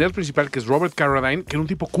el nerd principal, que es Robert Carradine, que era un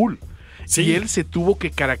tipo cool. Sí. Y él se tuvo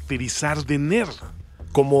que caracterizar de nerd.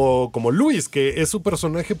 Como Luis, que es su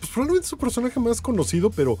personaje, pues probablemente su personaje más conocido,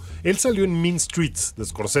 pero él salió en Mean Streets de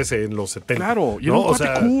Scorsese en los 70. Claro, y ¿no? era un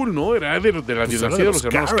cuate cool, ¿no? Era de la dinastía de los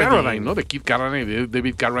hermanos Carradine, ¿no? De Kid Carradine, de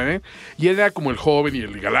David Carradine. Y él era como el joven y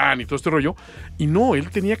el galán y todo este rollo. Y no, él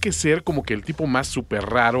tenía que ser como que el tipo más súper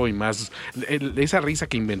raro y más... esa risa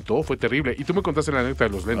que inventó fue terrible. Y tú me contaste la anécdota de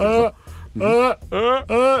los lentes, ¿no?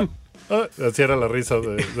 Así era la risa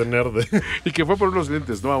de nerd. Y que fue por unos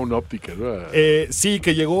lentes, no a una óptica, ¿no? Sí,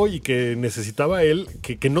 que llegó y que necesitaba él,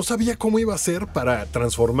 que no sabía cómo iba a hacer para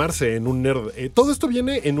transformarse en un nerd. Todo esto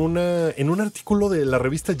viene en un artículo de la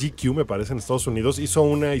revista GQ, me parece, en Estados Unidos. Hizo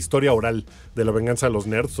una historia oral de La Venganza de los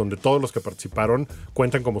Nerds, donde todos los que participaron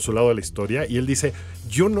cuentan como su lado de la historia. Y él dice,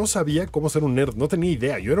 yo no sabía cómo ser un nerd, no tenía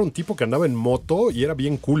idea. Yo era un tipo que andaba en moto y era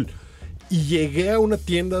bien cool. Y llegué a una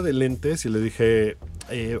tienda de lentes y le dije...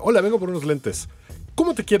 hola, vengo por unos lentes.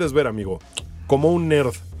 ¿Cómo te quieres ver, amigo? Como un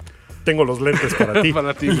nerd. Tengo los lentes para ti.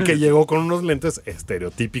 Para ti. Y que llegó con unos lentes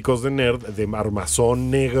estereotípicos de nerd, de armazón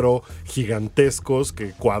negro, gigantescos,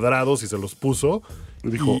 que cuadrados, y se los puso.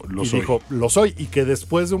 Dijo, lo soy. Y que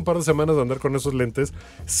después de un par de semanas de andar con esos lentes,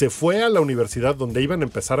 se fue a la universidad donde iban a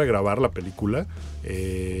empezar a grabar la película.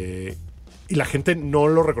 Y la gente no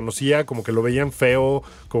lo reconocía, como que lo veían feo,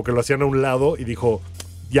 como que lo hacían a un lado, y dijo...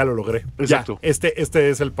 Ya lo logré. Exacto. Ya, este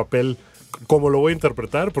es el papel, como lo voy a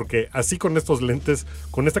interpretar, porque así con estos lentes,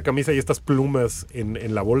 con esta camisa y estas plumas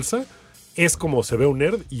en la bolsa, es como se ve un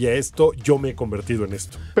nerd, y a esto yo me he convertido en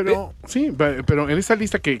esto. Pero sí, pero en esta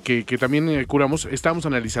lista que también curamos, estábamos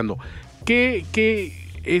analizando ¿qué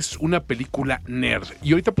es una película nerd?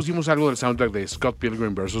 Y ahorita pusimos algo del soundtrack de Scott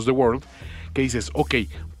Pilgrim vs. The World, que dices, ok,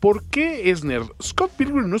 ¿por qué es nerd? Scott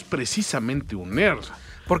Pilgrim no es precisamente un nerd.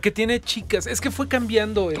 Porque tiene chicas. Es que fue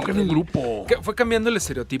cambiando. Tocan un grupo. Fue cambiando el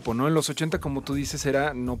estereotipo, ¿no? En los 80, como tú dices,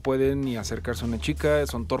 era no pueden ni acercarse a una chica,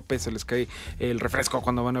 son torpes, se les cae el refresco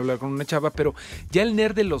cuando van a hablar con una chava, pero ya el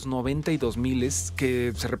nerd de los 90 y 2000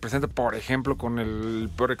 que se representa, por ejemplo, con el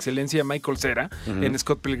por excelencia Michael Cera en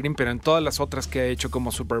Scott Pilgrim, pero en todas las otras que ha hecho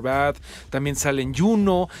como Superbad, también sale en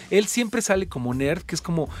Juno. Él siempre sale como nerd, que es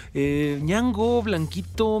como ñango,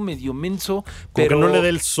 blanquito, medio menso. Como pero que no le dé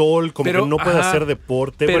el sol, como que no puede hacer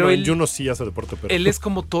deporte. Pero bueno, en Juno sí hace deporte, pero... Él es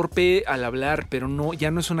como torpe al hablar, pero no,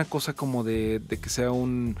 ya no es una cosa como de que sea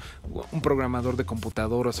un programador de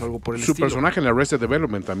computadoras o algo por el estilo. Su personaje en Arrested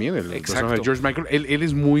Development también, el personaje de George Michael, él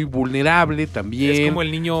es muy vulnerable también. Es como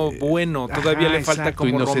el niño bueno, todavía le falta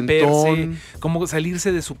como romperse, como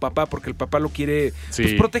salirse de su papá, porque el papá lo quiere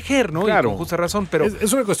pues, proteger, ¿no? Claro. Y con justa razón, pero...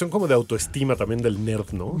 Es una cuestión como de autoestima también del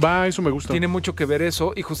nerd, ¿no? Eso me gusta. Tiene mucho que ver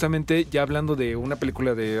eso, y justamente ya hablando de una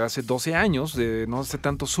película de hace 12 años, de no hace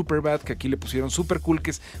tanto, Superbad, que aquí le pusieron Super Cool,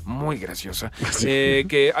 que es muy graciosa,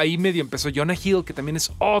 que ahí medio empezó Jonah Hill, que también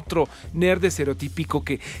es otro nerd estereotípico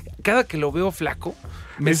que cada que lo veo flaco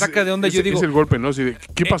me saca de onda. Yo digo, es el golpe, ¿no? Así de,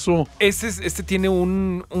 ¿qué pasó? Este tiene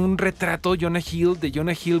un retrato de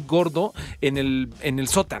Jonah Hill gordo en el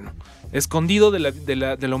sótano, escondido de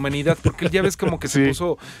la humanidad, porque él ya ves como que se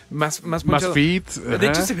puso más fit. De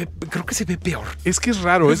hecho, creo que se ve peor. Es que es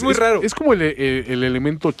raro. Es muy raro. Es como el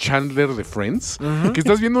elemento Chandler de Friends, que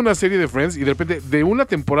estás viendo una serie de Friends y de repente, de una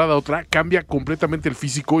temporada a otra, cambia completamente el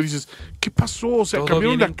físico y dices, ¿qué pasó? O sea,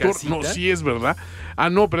 cambiaron de actor. No, sí es verdad.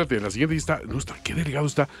 No, espérate, la siguiente está, qué delgado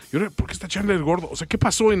está. Y ahora, ¿por qué está Chandler gordo? O sea, ¿qué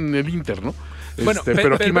pasó en el Inter, no? Bueno,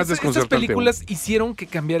 pero aquí más desconcertante. Estas películas hicieron que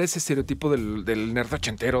cambiara ese estereotipo del nerd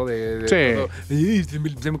ochentero sí.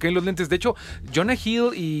 Se me caen los lentes. De hecho, Jonah Hill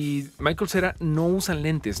y Michael Cera no usan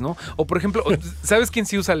lentes, ¿no? O por ejemplo, ¿sabes quién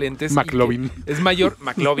sí usa lentes? McLovin. Es mayor,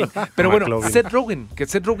 McLovin. Pero bueno, Seth Rogen, que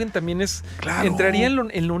Seth Rogen también entraría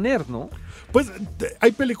en lo nerd, ¿no? Pues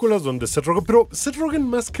hay películas donde Seth Rogen, pero Seth Rogen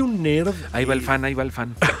más que un nerd. Ahí va el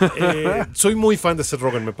fan. Soy muy fan de Seth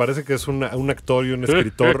Rogen, me parece que es un actor y un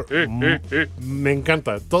escritor. Me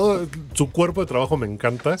encanta. Todo su cuerpo de trabajo me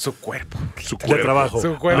encanta. Su cuerpo de trabajo.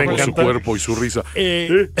 Su cuerpo, me encanta. su cuerpo y su risa.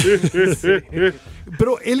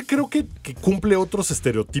 Pero él creo que cumple otros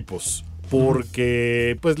estereotipos.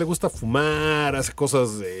 Porque pues le gusta fumar, hace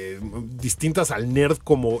cosas distintas al nerd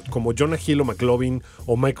como Jonah Hill o McLovin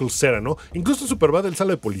o Michael Cera, ¿no? Incluso en Superbad él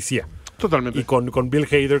sale de policía. Totalmente. Y con Bill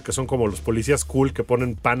Hader, que son como los policías cool que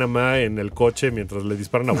ponen Panamá en el coche mientras le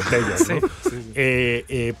disparan a botellas, ¿no?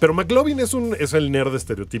 Pero McLovin es el nerd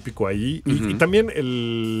estereotípico ahí. Y también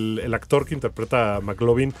el actor que interpreta a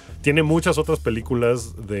McLovin tiene muchas otras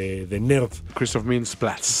películas de nerd. Christoph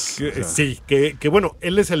Mintz-Platz. Sí, que bueno,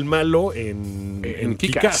 él es el malo en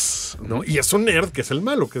Kick-Ass, ¿no? Y es un nerd que es el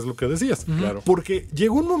malo, que es lo que decías. Claro. Porque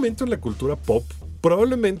llegó un momento en la cultura pop,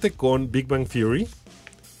 probablemente con Big Bang Theory.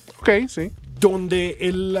 Ok, sí. Donde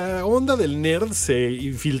la onda del nerd se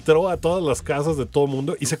infiltró a todas las casas de todo el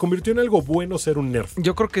mundo y se convirtió en algo bueno ser un nerd.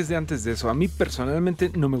 Yo creo que es de antes de eso. A mí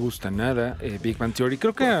personalmente no me gusta nada Big Bang Theory.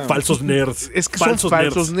 Creo que... Falsos nerds. Es que son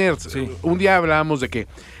falsos nerds. Sí. Un día hablábamos de que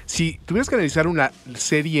si tuvieras que analizar una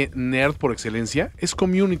serie nerd por excelencia, es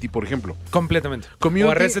Community, por ejemplo. Completamente. Community,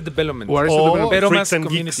 o Arrested Development. Pero más and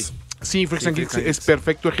Community. Geeks. Sí, Freaks and Geeks es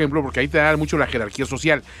perfecto ejemplo porque ahí te da mucho la jerarquía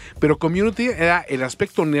social. Pero Community era el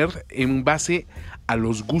aspecto nerd en base a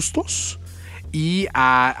los gustos y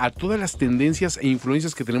a todas las tendencias e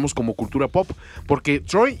influencias que tenemos como cultura pop, porque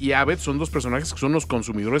Troy y Abed son dos personajes que son los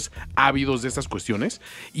consumidores ávidos de estas cuestiones,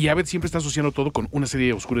 y Abed siempre está asociando todo con una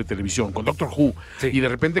serie oscura de televisión, con Doctor Who, y de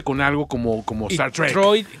repente con algo como Star Trek.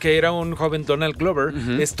 Troy, que era un joven Donald Glover,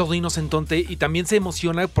 es todo inocentonte y también se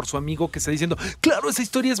emociona por su amigo que está diciendo, claro, esa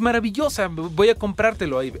historia es maravillosa, voy a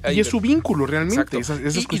comprártelo. Ahí y es su vínculo realmente. Esas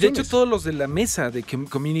y de hecho todos los de la mesa de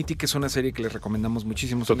Community, que es una serie que les recomendamos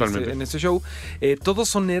muchísimo en este show, todos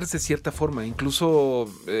son nerds de cierta forma, incluso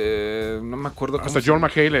no me acuerdo cómo. Hasta John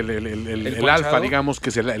McHale, el alfa, digamos, que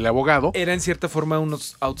es el abogado. Era en cierta forma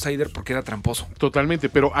unos outsider porque era tramposo. Totalmente,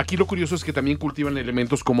 pero aquí lo curioso es que también cultivan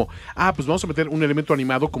elementos como, pues vamos a meter un elemento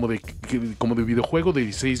animado como de videojuego de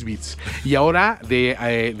 16 bits. Y ahora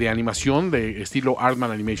de animación de estilo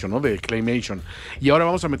Artman Animation, ¿no? De Claymation. Y ahora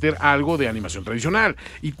vamos a meter algo de animación tradicional.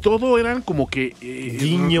 Y todo eran como que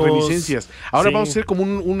guiños, reminiscencias. Ahora vamos a hacer como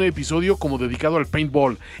un episodio como de dedicado al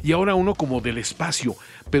paintball y ahora uno como del espacio,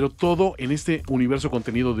 pero todo en este universo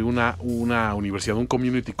contenido de una universidad, un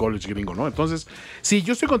community college gringo, ¿no? Entonces, sí,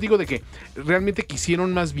 yo estoy contigo de que realmente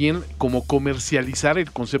quisieron más bien como comercializar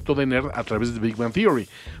el concepto de nerd a través de Big Bang Theory,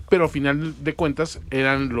 pero al final de cuentas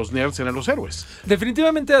los nerds eran los héroes.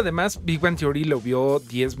 Definitivamente, además, Big Bang Theory lo vio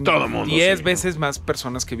 10 veces más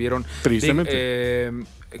personas que vieron Tristemente.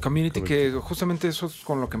 Community, que justamente eso es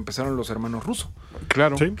con lo que empezaron los hermanos Russo.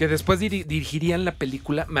 Claro. Sí. Que después dirigirían la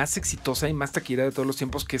película más exitosa y más taquillera de todos los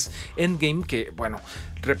tiempos, que es Endgame, que, bueno,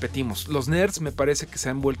 repetimos, los nerds me parece que se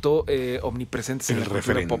han vuelto omnipresentes en la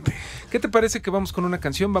cultura pop. ¿Qué te parece que vamos con una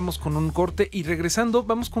canción, vamos con un corte y regresando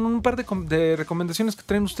vamos con un par de recomendaciones que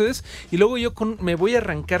traen ustedes y luego yo me voy a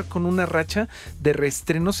arrancar con una racha de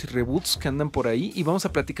reestrenos y reboots que andan por ahí y vamos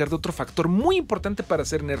a platicar de otro factor muy importante para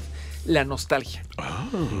ser nerd, la nostalgia.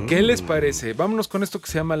 ¿Qué les parece? Vámonos con esto que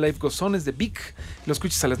se llama Life Goes On, es de Vic. Lo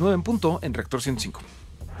escuchas a las 9 en punto en Reactor 105.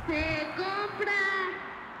 Se compra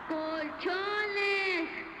colchones,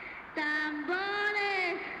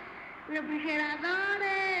 tambores,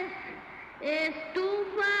 refrigeradores,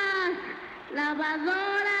 estufas,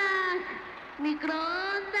 lavadoras,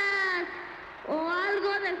 microondas o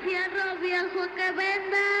algo de fierro viejo que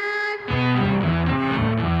vendan.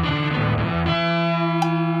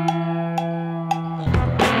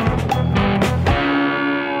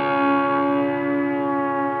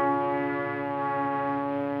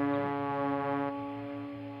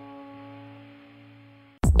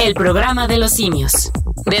 El programa de los simios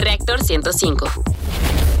de Reactor 105.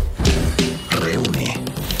 Reúne.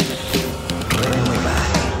 Renueva.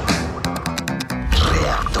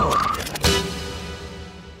 Reactor.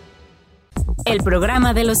 El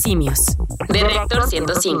programa de los simios de Reactor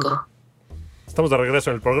 105. Estamos de regreso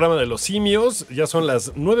en el programa de los simios. Ya son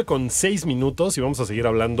las 9:06 y vamos a seguir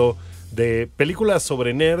hablando de películas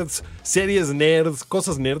sobre nerds, series nerds,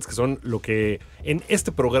 cosas nerds, que son lo que en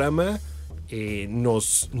este programa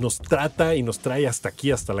nos trata y nos trae hasta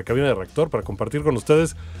aquí, hasta la cabina de Reactor, para compartir con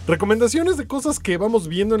ustedes recomendaciones de cosas que vamos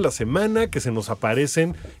viendo en la semana, que se nos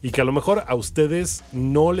aparecen y que a lo mejor a ustedes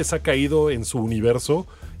no les ha caído en su universo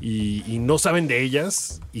y no saben de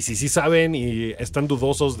ellas. Y si sí saben y están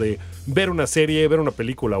dudosos de ver una serie, ver una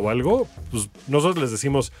película o algo, pues nosotros les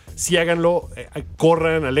decimos, sí háganlo,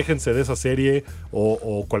 corran, aléjense de esa serie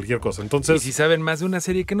o cualquier cosa. Entonces, y si saben más de una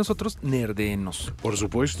serie que nosotros, nerdeenos. Por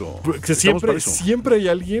supuesto. Siempre hay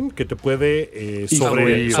alguien que te puede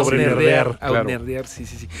sobre nerdear. Nerdear, sí.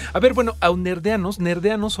 A ver, bueno, nerdeanos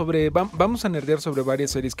sobre... Vamos a nerdear sobre varias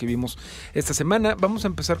series que vimos esta semana. Vamos a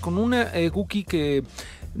empezar con una, Guki, que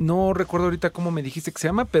no recuerdo ahorita cómo me dijiste que se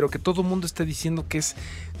llama, pero que todo el mundo está diciendo que es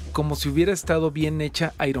como si hubiera estado bien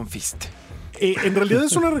hecha Iron Fist. En realidad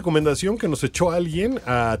es una recomendación que nos echó alguien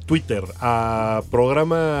a Twitter, a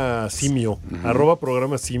Programa Simio,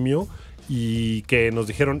 @Programa Simio, y que nos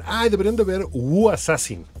dijeron, deberían de ver Wu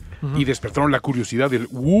Assassin. Y despertaron la curiosidad del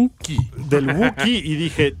Wookiee. Y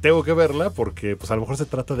dije, tengo que verla porque pues a lo mejor se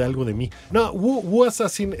trata de algo de mí. No, Wu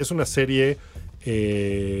Assassin es una serie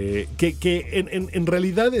que en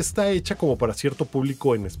realidad está hecha como para cierto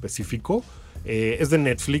público en específico. Es de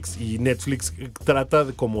Netflix y Netflix trata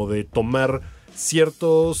como de tomar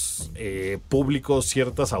ciertos públicos,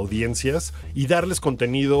 ciertas audiencias y darles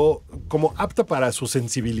contenido como apta para sus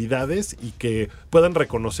sensibilidades y que puedan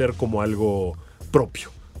reconocer como algo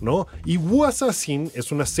propio, ¿no? Y Wu Assassin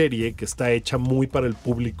es una serie que está hecha muy para el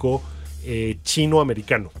público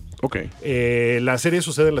chino-americano. Okay. La serie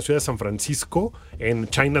sucede en la ciudad de San Francisco, en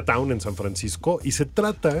Chinatown, en San Francisco, y se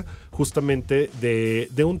trata justamente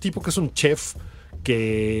de un tipo que es un chef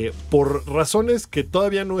que, por razones que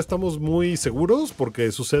todavía no estamos muy seguros,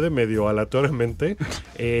 porque sucede medio aleatoriamente,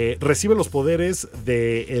 recibe los poderes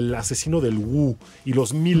del asesino del Wu y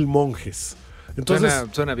los 1000 monjes. Entonces,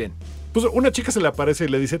 suena bien. Pues una chica se le aparece y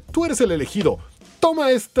le dice, tú eres el elegido.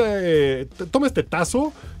 Toma este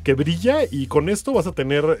tazo que brilla y con esto vas a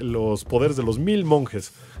tener los poderes de los 1000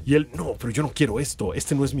 monjes. Y él, no, pero yo no quiero esto,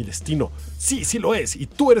 este no es mi destino. Sí, sí lo es, y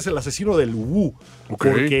tú eres el asesino del Wu.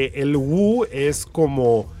 Okay. Porque el Wu es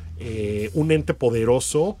como un ente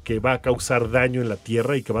poderoso que va a causar daño en la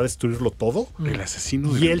tierra y que va a destruirlo todo. El asesino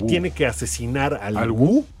del Wu. Y él tiene que asesinar al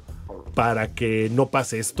Wu para que no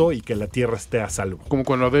pase esto y que la tierra esté a salvo. Como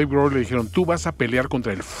cuando a Dave Grohl le dijeron, tú vas a pelear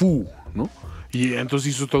contra el Fu, ¿no? Y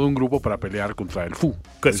entonces hizo todo un grupo para pelear contra el Foo.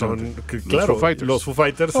 Que son, claro, los Foo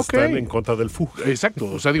Fighters están en contra del Foo. Exacto,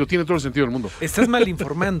 o sea, digo, tiene todo el sentido del mundo. Estás mal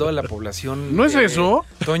informando a la población. ¿No es eso?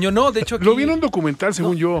 Toño, no, de hecho aquí, lo vi en un documental,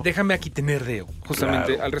 según yo. Déjame aquí tener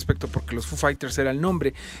justamente al respecto, porque los Foo Fighters era el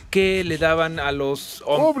nombre que le daban a los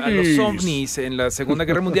ovnis en la Segunda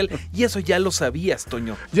Guerra Mundial, y eso ya lo sabías,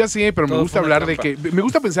 Toño. Ya sé, pero Todo me gusta fue una hablar trampa. de que... Me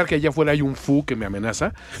gusta pensar que allá afuera hay un Foo que me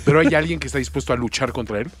amenaza, pero hay alguien que está dispuesto a luchar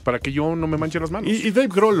contra él para que yo no me manche las manos. Y Dave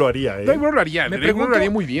Grohl lo haría, ¿eh? Dave Grohl lo haría. Dave Grohl lo haría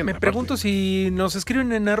muy bien. Me pregunto si nos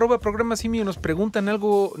escriben en @programa simio, nos preguntan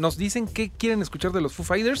algo, nos dicen qué quieren escuchar de los Foo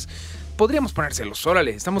Fighters, podríamos ponérselos,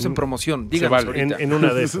 órale, estamos en promoción, díganos ahorita. En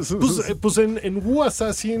una de esas. Pues en Wu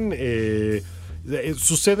Assassin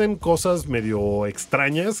suceden cosas medio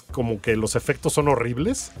extrañas, como que los efectos son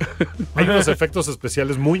horribles. Hay unos efectos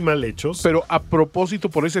especiales muy mal hechos. Pero a propósito,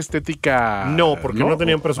 por esa estética... No, porque no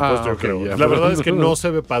tenían presupuesto, yo creo. Ya, la verdad es que no se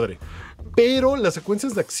ve padre. Pero las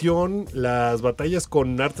secuencias de acción, las batallas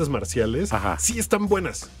con artes marciales, sí están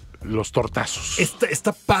buenas. Los tortazos.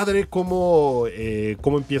 Está padre cómo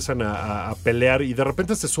empiezan a pelear y de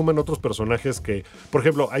repente se suman otros personajes que, por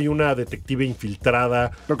ejemplo, hay una detective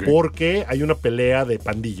infiltrada porque hay una pelea de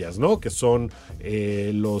pandillas, ¿no? Que son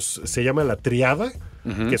se llama la triada,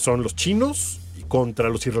 que son los chinos contra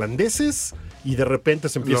los irlandeses. Y de repente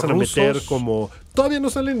se empiezan a meter como... Todavía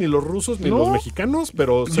no salen ni los rusos ni los mexicanos,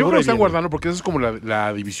 pero yo creo que están guardando porque esa es como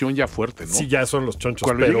la división ya fuerte, ¿no? Sí, ya son los chonchos.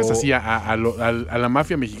 Cuando llegas así a la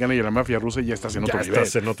mafia mexicana y a la mafia rusa, ya estás en otro nivel.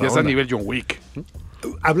 Ya estás a nivel John Wick.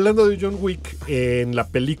 Hablando de John Wick, en la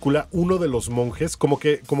película, uno de los monjes, como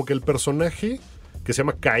que el personaje que se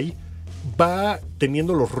llama Kai va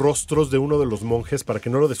teniendo los rostros de uno de los monjes para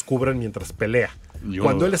que no lo descubran mientras pelea.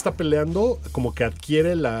 Cuando él está peleando, como que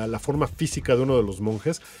adquiere la forma física de uno de los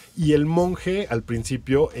monjes, y el monje al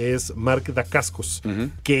principio es Mark Dacascos,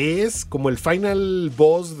 que es como el final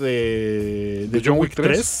boss de John Wick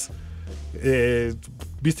 3.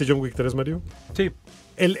 ¿Viste John Wick 3, Mario? Sí.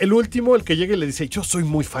 El último, el que llega y le dice, yo soy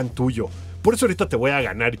muy fan tuyo, por eso ahorita te voy a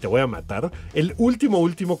ganar y te voy a matar. El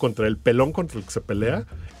último contra el pelón contra el que se pelea,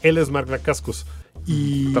 él es Mark Dacascos.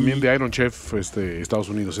 Y también de Iron Chef, Estados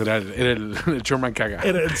Unidos, era el Sherman Kaga,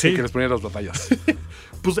 sí, que les ponía las batallas.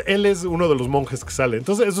 Pues él es uno de los monjes que sale.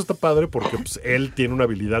 Entonces eso está padre porque pues, él tiene una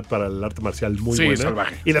habilidad para el arte marcial muy buena.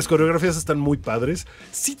 Salvaje. Y las coreografías están muy padres.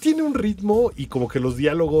 Sí tiene un ritmo y como que los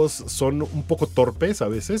diálogos son un poco torpes a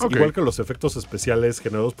veces, igual que los efectos especiales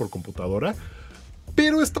generados por computadora.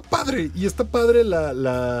 Pero está padre, y está padre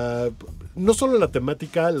no solo la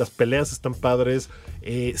temática, las peleas están padres.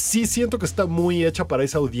 Sí siento que está muy hecha para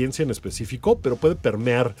esa audiencia en específico, pero puede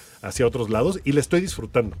permear hacia otros lados y la estoy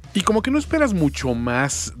disfrutando. Y como que no esperas mucho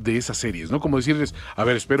más de esas series, ¿no? Como decirles, a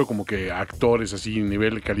ver, espero como que actores así,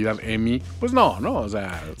 nivel de calidad Emmy. Pues no, o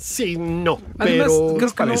sea... Sí, no, además, pero...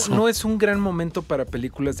 creo que no es un gran momento para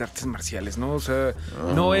películas de artes marciales, ¿no? O sea,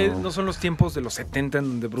 no son los tiempos de los 70 en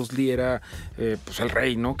donde Bruce Lee era pues el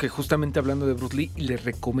rey, ¿no? Que justamente hablando de Bruce Lee,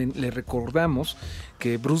 le recordamos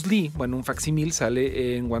que Bruce Lee, bueno, un facsímil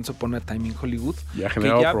sale en Once Upon a Time in Hollywood. Ya ha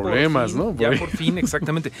generado problemas, ¿no? Ya por fin,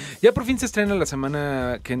 exactamente. Ya por fin se estrena la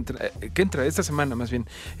semana que entra, esta semana más bien,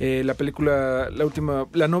 la película,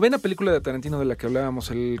 la novena película de Tarantino de la que hablábamos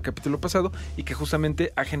el capítulo pasado y que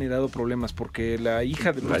justamente ha generado problemas porque la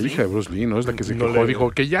hija de Bruce Lee, ¿no? Es la que se quejó, dijo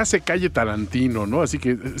que ya se calle Tarantino, ¿no? Así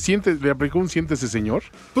que le aplicó un siéntese, señor.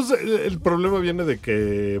 Pues el problema viene de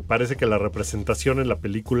que parece que la representación en la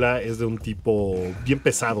película es de un tipo bien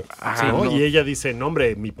pesado, ¿no? Y ella dice, no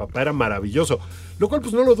hombre, mi papá era maravilloso, lo cual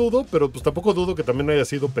pues no lo dudo, pero pues tampoco dudo que también haya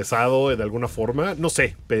sido pesado de alguna forma, no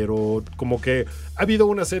sé, pero como que ha habido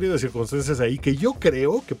una serie de circunstancias ahí que yo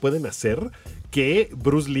creo que pueden hacer que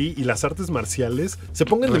Bruce Lee y las artes marciales se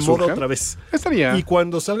pongan de moda otra vez. Estaría. Y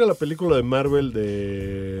cuando salga la película de Marvel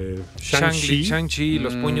de Shang-Chi,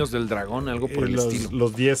 los puños del dragón, algo por el estilo.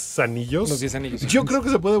 Los 10 anillos. Los 10 anillos. Yo creo que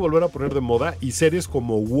se puede volver a poner de moda y series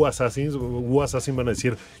como Wu Assassin van a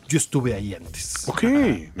decir, yo estuve ahí antes. Ok,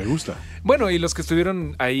 me gusta. Bueno, y los que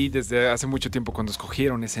estuvieron ahí desde hace mucho tiempo cuando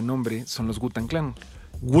escogieron ese nombre son los Wu-Tang Clan.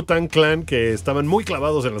 Wu-Tang Clan, que estaban muy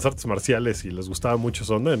clavados en las artes marciales y les gustaba mucho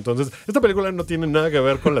su onda. Entonces, esta película no tiene nada que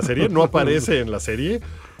ver con la serie, no aparece en la serie,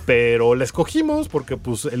 pero la escogimos porque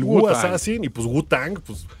pues el Wu Assassin y pues Wu-Tang,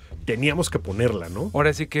 pues teníamos que ponerla, ¿no?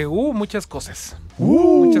 Ahora sí que, muchas cosas.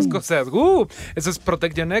 Muchas cosas. Eso es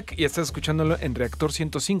Protect Your Neck y estás escuchándolo en Reactor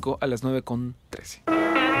 105 a las 9:13.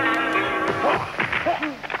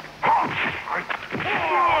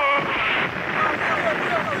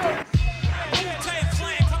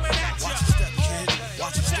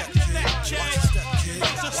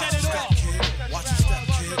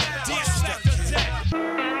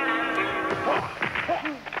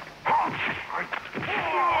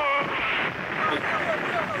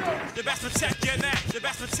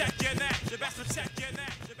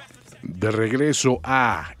 De regreso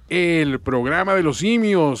a el programa de los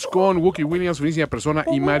simios con Wookie Williams, buenísima persona,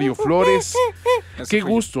 y Mario Flores. Qué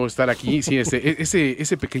gusto estar aquí. Sí,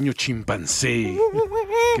 ese pequeño chimpancé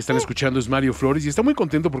que están escuchando es Mario Flores y está muy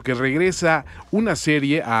contento porque regresa una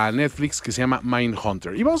serie a Netflix que se llama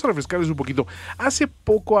Mindhunter. Y vamos a refrescarles un poquito. Hace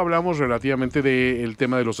poco hablamos relativamente del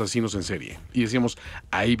tema de los asesinos en serie y decíamos,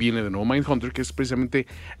 ahí viene de nuevo Mindhunter, que es precisamente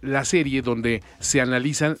la serie donde se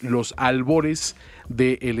analizan los albores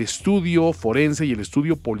del estudio forense y el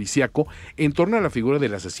estudio policíaco en torno a la figura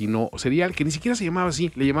del asesino serial, que ni siquiera se llamaba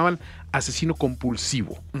así, le llamaban asesino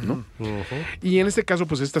compulsivo, ¿no? Uh-huh. Y en este caso,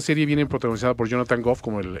 pues esta serie viene protagonizada por Jonathan Goff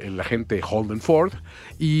como el agente Holden Ford,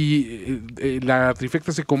 y la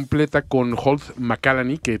trifecta se completa con Holt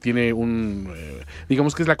McCallany, que tiene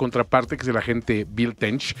digamos que es la contraparte, que es el agente Bill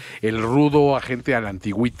Tench, el rudo agente a la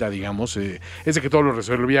antigüita, digamos, ese que todo lo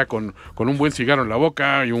resolvía con un buen cigarro en la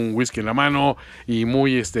boca y un whisky en la mano, y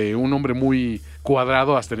un hombre muy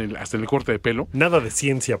cuadrado hasta en el corte de pelo. Nada de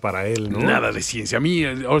ciencia para él, ¿no? Nada de ciencia. A mí,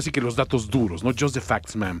 ahora sí que los datos duros, ¿no? Just the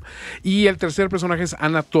facts, ma'am. Y el tercer personaje es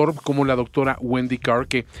Anna Torb, como la doctora Wendy Carr,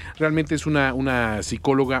 que realmente es una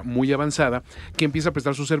psicóloga muy avanzada que empieza a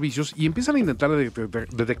prestar sus servicios y empiezan a intentar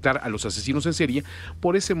detectar a los asesinos en serie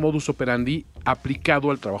por ese modus operandi aplicado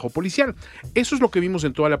al trabajo policial. Eso es lo que vimos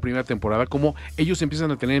en toda la primera temporada, como ellos empiezan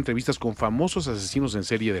a tener entrevistas con famosos asesinos en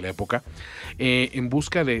serie de la época, en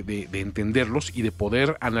busca de entenderlos y de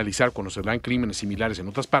poder analizar cuando se dan crímenes similares en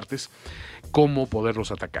otras partes, cómo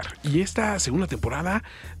poderlos atacar. Y esta segunda temporada,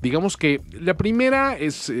 digamos que la primera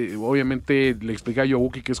es, obviamente, le explicaba yo a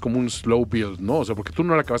Wookie que es como un slow build, ¿no? O sea, porque tú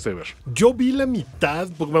no la acabaste de ver. Yo vi la mitad,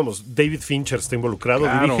 porque vamos, David Fincher está involucrado,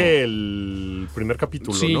 claro. Dirige el primer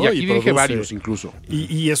capítulo, sí, ¿no? Y aquí dirige varios incluso.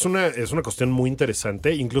 Y es una cuestión muy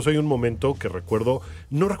interesante. Incluso hay un momento que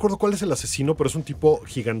no recuerdo cuál es el asesino, pero es un tipo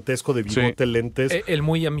gigantesco de bigote, lentes. El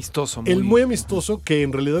muy amistoso. El muy amistoso que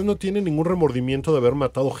en realidad no tiene ningún remordimiento de haber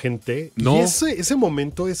matado gente. No. Y ese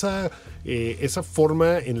momento, esa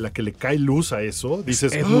forma en la que le cae luz a eso,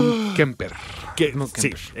 dices... Edmund Kemper.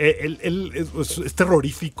 Sí, él es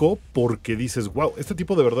terrorífico porque dices, wow, este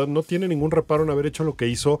tipo de verdad no tiene ningún reparo en haber hecho lo que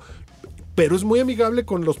hizo, pero es muy amigable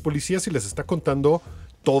con los policías y les está contando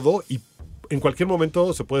todo y en cualquier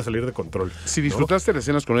momento se puede salir de control. Si disfrutaste las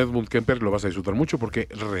escenas con Edmund Kemper, lo vas a disfrutar mucho porque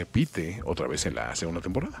repite otra vez en la segunda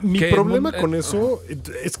temporada. Mi problema con eso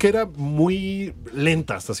es que era muy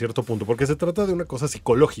lenta hasta cierto punto, porque se trata de una cosa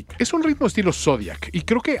psicológica. Es un ritmo estilo Zodiac, y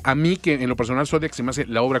creo que a mí, que en lo personal Zodiac se me hace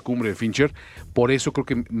la obra cumbre de Fincher, por eso creo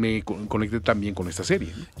que me conecté también con esta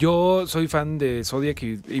serie. Yo soy fan de Zodiac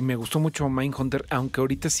y me gustó mucho Mindhunter, aunque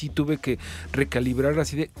ahorita sí tuve que recalibrar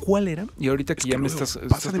así de cuál era, y ahorita que ya me estás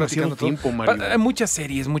platicando tiempo, todo. Hay muchas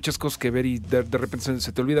series, muchas cosas que ver y de repente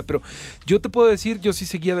se te olvida, pero yo te puedo decir, yo sí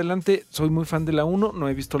seguí adelante, soy muy fan de la 1, no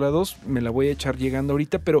he visto la 2, me la voy a echar llegando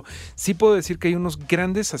ahorita, pero sí puedo decir que hay unos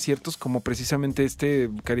grandes aciertos, como precisamente este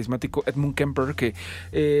carismático Edmund Kemper, que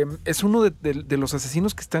es uno de los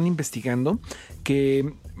asesinos que están investigando,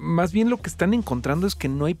 que más bien lo que están encontrando es que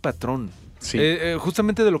no hay patrón. Sí.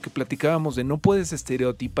 Justamente de lo que platicábamos, de no puedes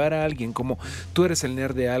estereotipar a alguien como tú eres el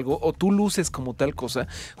nerd de algo o tú luces como tal cosa.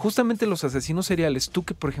 Justamente los asesinos seriales, tú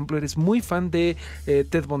que por ejemplo eres muy fan de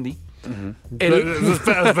Ted Bundy. Uh-huh.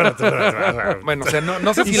 Bueno, o sea,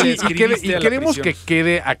 no sé si le escribiste y queremos que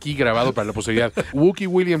quede aquí grabado para la posteridad. Wookie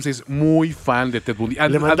Williams es muy fan de Ted Bundy.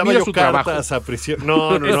 Le mandaba yo su cartas a prisión.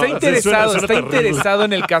 No. Está interesado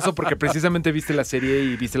en el caso porque precisamente viste la serie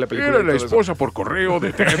y viste la película. Era la esposa por correo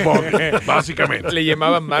de Ted Bundy, básicamente. Le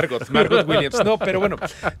llamaban Margot Williams. No, pero bueno,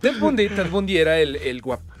 Ted Bundy era el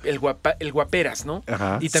guaperas, ¿no?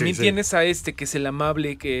 Ajá, y también tienes a que es el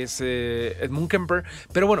amable, que es Edmund Kemper.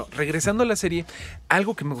 Pero bueno, regresando a la serie,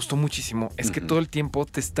 algo que me gustó muchísimo es que todo el tiempo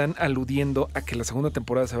te están aludiendo a que la segunda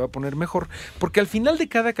temporada se va a poner mejor, porque al final de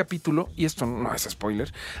cada capítulo, y esto no es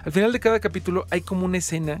spoiler, al final de cada capítulo hay como una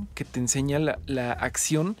escena que te enseña la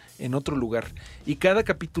acción en otro lugar, y cada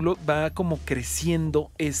capítulo va como creciendo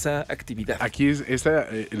esa actividad. Aquí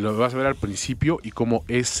lo vas a ver al principio y como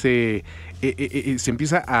se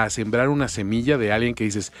empieza a sembrar una semilla de alguien que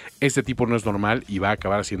dices, este tipo no es normal y va a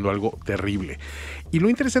acabar haciendo algo terrible. Y lo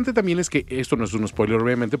interesante también es que esto no es un spoiler,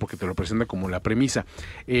 obviamente, porque te lo presenta como la premisa.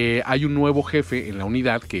 Hay un nuevo jefe en la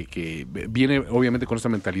unidad que viene, obviamente, con esta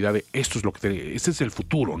mentalidad de este es el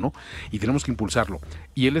futuro, ¿no? Y tenemos que impulsarlo.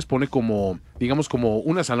 Y él les pone como, digamos, como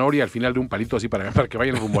una zanahoria al final de un palito así para que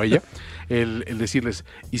vayan rumbo a ella. el decirles,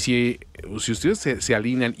 y si ustedes se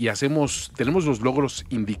alinean y tenemos los logros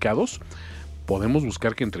indicados, podemos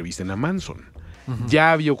buscar que entrevisten a Manson.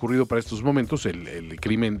 Ya había ocurrido para estos momentos el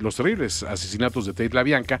crimen, los terribles asesinatos de Tate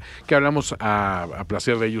LaBianca, que hablamos a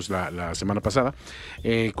placer de ellos la semana pasada,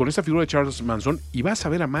 con esta figura de Charles Manson, y vas a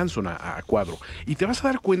ver a Manson a cuadro. Y te vas a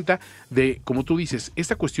dar cuenta de, como tú dices,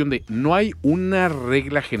 esta cuestión de no hay una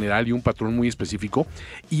regla general y un patrón muy específico,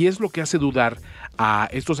 y es lo que hace dudar a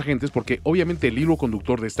estos agentes, porque obviamente el hilo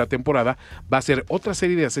conductor de esta temporada va a ser otra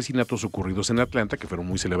serie de asesinatos ocurridos en Atlanta, que fueron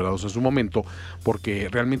muy celebrados en su momento, porque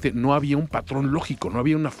realmente no había un patrón lógico, no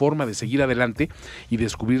había una forma de seguir adelante y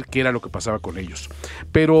descubrir qué era lo que pasaba con ellos.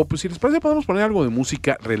 Pero pues si les parece, podemos poner algo de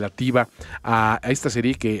música relativa a esta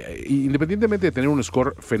serie que, independientemente de tener un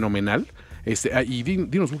score fenomenal, y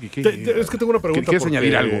dinos, Buki, es que tengo una pregunta. ¿Quieres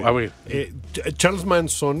añadir algo? A ver. Charles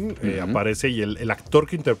Manson aparece, y el actor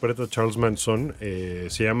que interpreta a Charles Manson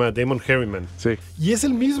se llama Damon Herriman. Sí. Y es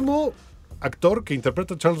el mismo actor que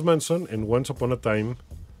interpreta a Charles Manson en Once Upon a Time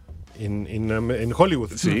en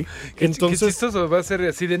Hollywood. Sí. Entonces, qué chistoso va a ser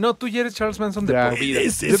así de, no, tú ya eres Charles Manson de por vida.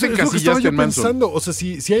 Eso es lo que estaba yo pensando. O sea,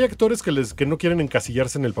 si hay actores que no quieren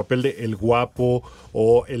encasillarse en el papel de el guapo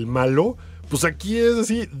o el malo, pues aquí es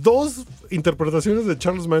así, dos interpretaciones de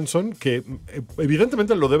Charles Manson que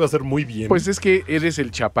evidentemente lo debe hacer muy bien. Pues es que eres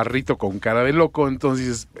el chaparrito con cara de loco,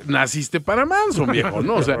 entonces naciste para Manson, viejo,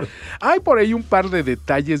 ¿no? O sea, hay por ahí un par de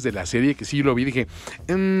detalles de la serie que sí lo vi, dije,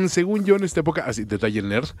 según yo en esta época, así, detalle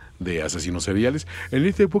nerd de asesinos seriales, en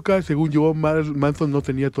esta época, según yo, Manson no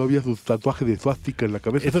tenía todavía sus tatuajes de suástica en la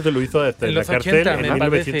cabeza. Esto te lo hizo hasta en la cárcel en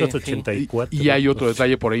 1984. Y hay otro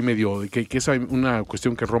detalle por ahí medio, que es una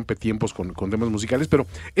cuestión que rompe tiempos con temas musicales, pero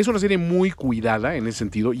es una serie muy cuidada en ese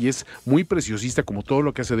sentido y es muy preciosista, como todo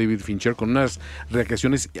lo que hace David Fincher, con unas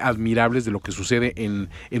recreaciones admirables de lo que sucede en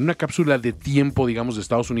una cápsula de tiempo, digamos, de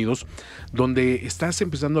Estados Unidos, donde estás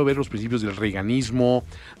empezando a ver los principios del reaganismo,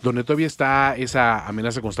 donde todavía está esa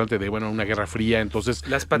amenaza constante de, una guerra fría. Entonces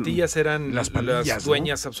las patillas eran las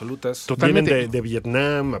dueñas, ¿no?, absolutas. Totalmente. Vienen de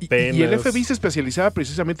Vietnam apenas. Y el FBI se especializaba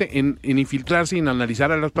precisamente en infiltrarse y en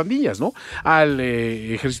analizar a las pandillas, ¿no? Al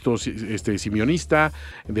ejército simionista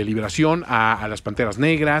de liberación, a las panteras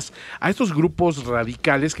negras, a estos grupos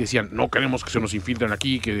radicales que decían, no queremos que se nos infiltren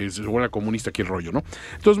aquí, que se vuelva comunista aquí el rollo, ¿no?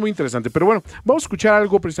 Entonces, muy interesante. Pero bueno, vamos a escuchar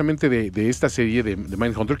algo precisamente de esta serie de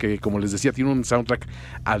Mindhunter, que como les decía, tiene un soundtrack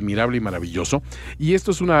admirable y maravilloso. Y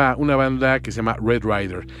esto es una banda que se llama Red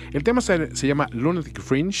Rider. El tema se llama Lunatic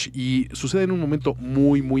Fringe y sucede en un momento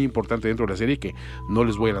muy, muy importante dentro de la serie, que no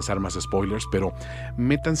les voy a lanzar más spoilers, pero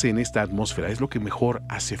métanse en esta atmósfera. Es lo que mejor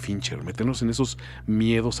hace Fincher, meternos en esos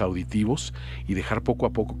miedos auditivos y dejar poco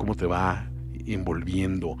a poco cómo te va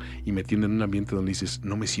envolviendo y metiendo en un ambiente donde dices,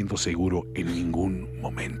 no me siento seguro en ningún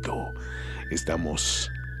momento. Estamos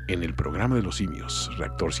en el programa de los simios,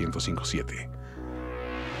 Reactor 105.7.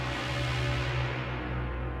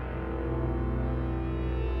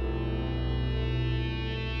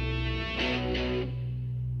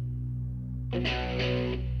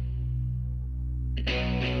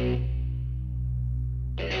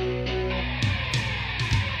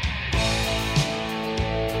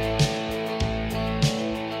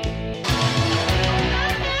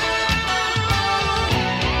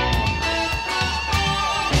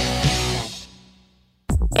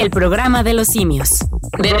 El programa de los simios.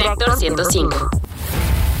 De Reactor 105.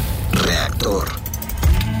 Reactor.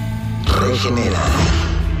 Regenera.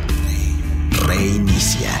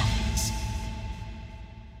 Reinicia.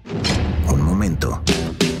 Un momento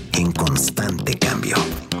en constante cambio.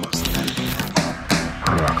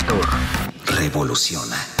 Reactor.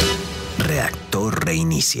 Revoluciona. Reactor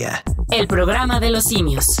reinicia. El programa de los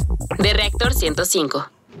simios. De Reactor 105.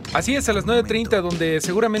 Así es, a las 9:30, donde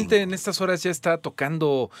seguramente en estas horas ya está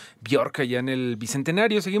tocando Björk allá en el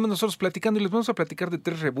Bicentenario. Seguimos nosotros platicando y les vamos a platicar de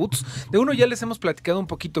 3 reboots. De uno ya les hemos platicado un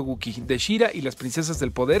poquito, Wookie, de She-Ra y las Princesas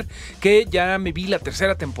del Poder, que ya me vi la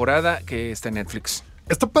 3ª temporada que está en Netflix.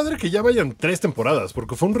 Está padre que ya vayan 3 temporadas,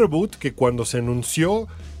 porque fue un reboot que cuando se anunció,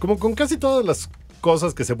 como con casi todas las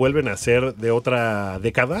cosas que se vuelven a hacer de otra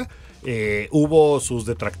década, hubo sus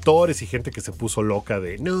detractores y gente que se puso loca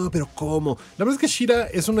de no, pero ¿cómo? La verdad es que She-Ra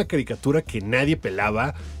es una caricatura que nadie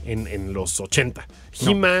pelaba en los 80.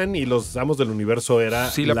 He-Man y los Amos del Universo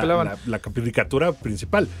era la caricatura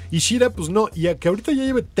principal. Y She-Ra, pues no. Y a que ahorita ya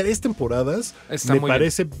lleve 3 temporadas, me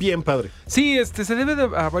parece bien padre. Sí, se debe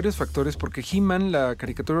a varios factores, porque He-Man, la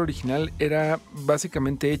caricatura original, era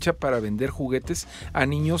básicamente hecha para vender juguetes a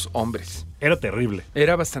niños hombres. Era terrible.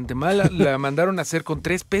 Era bastante mala. La mandaron a hacer con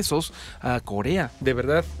 $3 fondos a Corea, de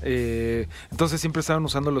verdad. Entonces siempre estaban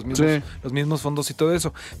usando los mismos fondos y todo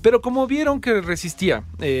eso. Pero como vieron que resistía,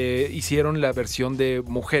 hicieron la versión de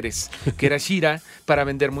mujeres, que era Shira, para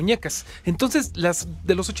vender muñecas. Entonces las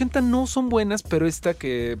de los 80 no son buenas, pero esta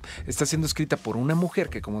que está siendo escrita por una mujer,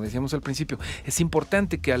 que como decíamos al principio, es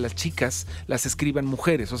importante que a las chicas las escriban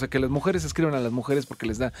mujeres, o sea, que las mujeres escriban a las mujeres porque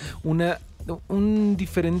les da un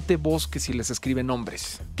diferente voz que si les escriben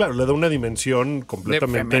hombres. Claro, le da una dimensión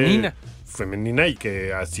completamente femenina y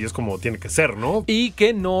que así es como tiene que ser, ¿no? Y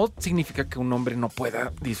que no significa que un hombre no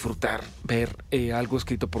pueda disfrutar ver algo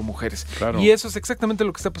escrito por mujeres. Claro. Y eso es exactamente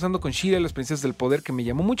lo que está pasando con Shira y las princesas del poder, que me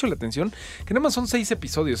llamó mucho la atención, que nada más son 6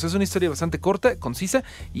 episodios. Es una historia bastante corta, concisa,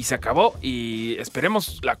 y se acabó. Y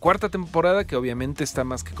esperemos la 4ª temporada, que obviamente está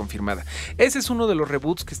más que confirmada. Ese es uno de los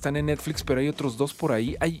reboots que están en Netflix, pero hay otros 2 por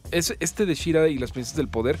ahí. Este de Shira y las princesas del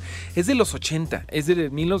poder es de los 80, es de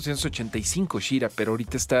 1985 Shira, pero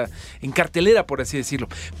ahorita está en cartelera, por así decirlo.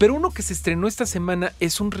 Pero uno que se estrenó esta semana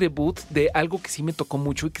es un reboot de algo que sí me tocó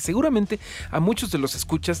mucho y que seguramente a muchos de los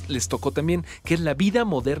escuchas les tocó también, que es La vida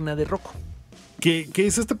moderna de Rocco. Que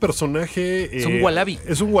es este personaje... es un wallaby.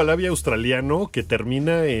 Es un wallaby australiano que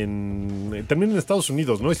termina en Estados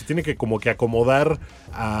Unidos, ¿no? Y se tiene que como que acomodar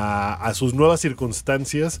a sus nuevas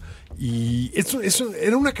circunstancias. Y eso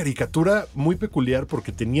era una caricatura muy peculiar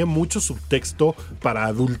porque tenía mucho subtexto para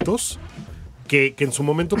adultos. Que en su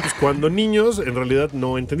momento, pues cuando niños, en realidad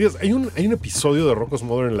no entendías. Hay un episodio de Rocco's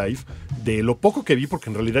Modern Life, de lo poco que vi, porque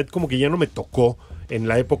en realidad como que ya no me tocó en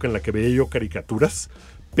la época en la que veía yo caricaturas,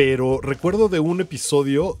 pero recuerdo de un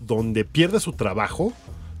episodio donde pierde su trabajo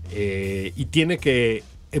y tiene que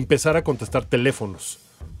empezar a contestar teléfonos,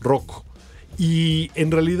 Rocco. Y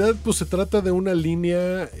en realidad, pues se trata de una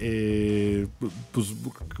línea pues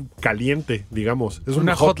caliente, digamos. Es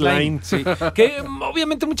una hotline. Sí. Que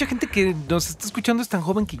obviamente mucha gente que nos está escuchando es tan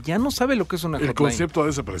joven que ya no sabe lo que es una hotline. El concepto ha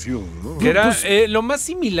desaparecido, ¿no? Que era lo más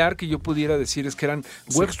similar que yo pudiera decir es que eran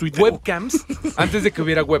webcams antes de que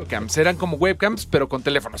hubiera webcams. Eran como webcams, pero con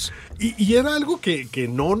teléfonos. Y era algo que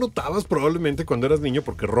no notabas probablemente cuando eras niño,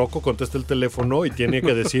 porque Rocco contesta el teléfono y tiene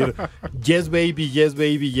que decir yes baby, yes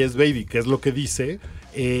baby, yes baby, que es lo que dice,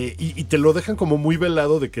 y te lo dejan como muy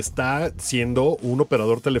velado de que está siendo un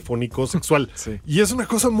operador telefónico sexual. Sí. Y es una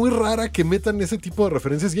cosa muy rara que metan ese tipo de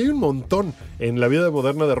referencias, y hay un montón en la vida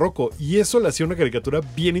moderna de Rocco, y eso le hacía una caricatura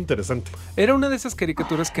bien interesante. Era una de esas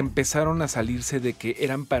caricaturas que empezaron a salirse de que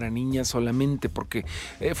eran para niñas solamente, porque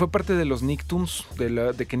fue parte de los Nicktoons,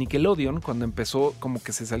 de que Nickelodeon, cuando empezó, como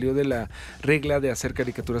que se salió de la regla de hacer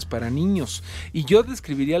caricaturas para niños. Y yo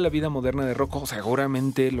describiría la vida moderna de Rocco,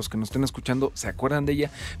 seguramente los que nos estén escuchando se acuerdan de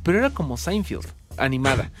ella, pero era como Seinfeld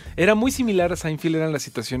animada. Era muy similar a Seinfeld, eran las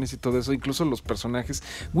situaciones y todo eso, incluso los personajes.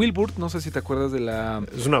 Wilbur, no sé si te acuerdas de la...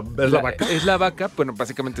 ¿Es la vaca? Es la vaca, bueno,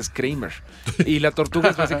 básicamente es Kramer. Y la tortuga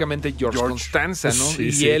es básicamente George Constanza, ¿no? Sí,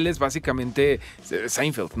 y él es básicamente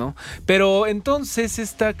Seinfeld, ¿no? Pero entonces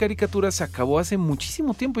esta caricatura se acabó hace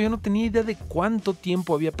muchísimo tiempo. Yo no tenía idea de cuánto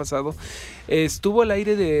tiempo había pasado. Estuvo al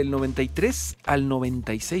aire del 93 al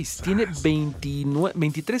 96. Tiene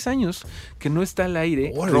 23 años que no está al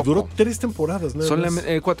aire. Bueno, duró 3 temporadas, ¿no? Son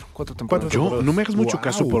 4 temporadas. Yo no me hagas mucho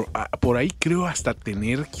caso, por ahí creo hasta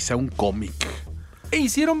tener quizá un cómic.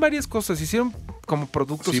 Hicieron varias cosas, hicieron como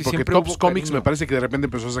productos. Sí, porque Tops Comics me parece que de repente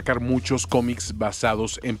empezó a sacar muchos cómics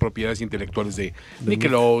basados en propiedades intelectuales de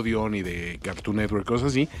Nickelodeon y de Cartoon Network, cosas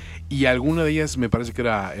así. Y alguna de ellas me parece que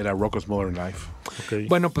era Rocco's Modern Life. Okay.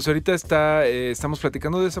 Bueno, pues ahorita estamos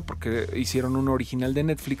platicando de eso porque hicieron un original de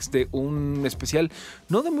Netflix de un especial,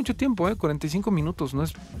 no de mucho tiempo, 45 minutos. No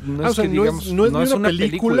es una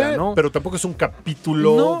película, ¿no? Pero tampoco es un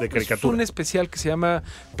capítulo de caricatura. Es un especial que se llama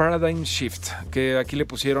Paradigm Shift, que aquí le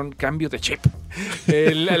pusieron cambio de chip.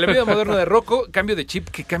 La vida moderna de Rocco, cambio de chip,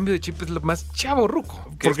 que cambio de chip es lo más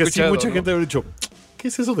chavorruco. Porque sí, mucha gente habría dicho, ¿qué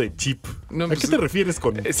es eso de chip? No, ¿A qué te refieres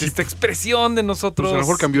con es chip? Esta expresión de nosotros. Pues a lo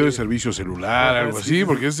mejor cambió de servicio celular, algo así,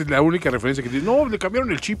 porque es la única referencia que dice, no, le cambiaron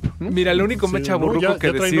el chip, ¿no? Mira, lo único más chavorruco que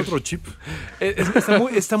ya traen decir. otro chip.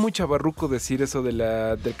 Está muy chavarruco decir eso del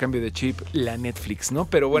cambio de chip, la Netflix, ¿no?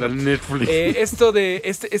 Pero bueno, la Netflix. Esto de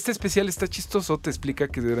este especial está chistoso, te explica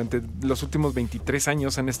que durante los últimos 23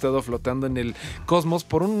 años han estado flotando en el cosmos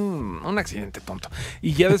por un accidente tonto.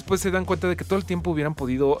 Y ya después se dan cuenta de que todo el tiempo hubieran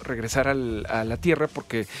podido regresar a la Tierra,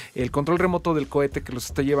 porque el control remoto del cohete que los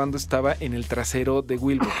está llevando estaba en el trasero de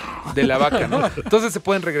Wilbur, de la vaca, ¿no? Entonces se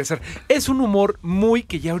pueden regresar. Es un humor muy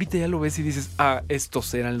que ya ahorita ya lo ves y dices,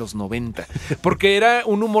 estos eran los 90. Porque era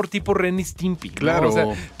un humor tipo Ren y Stimpy, ¿no? Claro. O sea,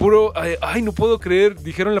 puro, ay, no puedo creer,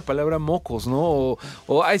 dijeron la palabra mocos, ¿no?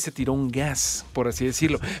 O ay, se tiró un gas, por así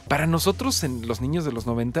decirlo. Para nosotros, en los niños de los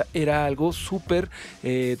 90, era algo súper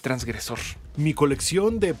transgresor. Mi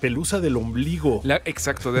colección de pelusa del ombligo.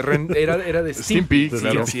 Exacto, de Ren, era de Stimpy, Sí,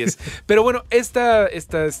 claro. así es. Pero bueno, este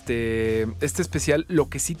especial, lo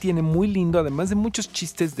que sí tiene muy lindo, además de muchos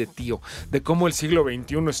chistes de tío, de cómo el siglo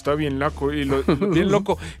XXI está bien loco bien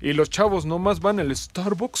loco y los chavos nomás van al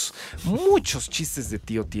Starbucks. Muchos chistes de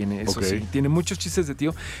tío tiene, eso sí, tiene muchos chistes de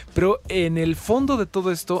tío. Pero en el fondo de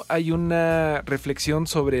todo esto hay una reflexión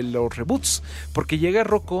sobre los reboots, porque llega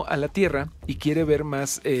Rocco a la Tierra y quiere ver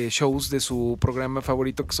más shows de su programa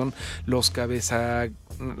favorito, que son los Cabeza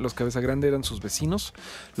Grande, eran sus vecinos,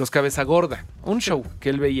 los Cabeza Gorda, un show que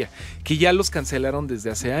él veía, que ya los cancelaron desde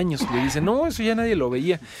hace años. Le dice, no, eso ya nadie lo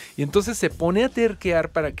veía. Y entonces se pone a terquear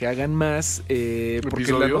para que hagan más,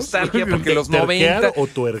 porque la nostalgia, porque los 90... o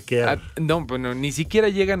tuerquear. No, bueno, ni siquiera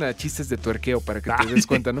llegan a chistes de tuerqueo para que te des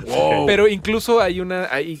cuenta, ¿no? Wow. Pero incluso hay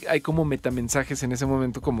como metamensajes en ese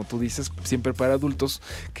momento, como tú dices, siempre para adultos,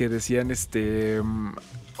 que decían,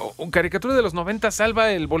 caricatura de los 90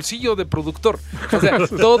 salva el bolsillo de productor. O sea,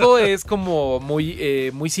 todo es como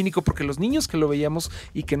muy cínico, porque los niños que lo veíamos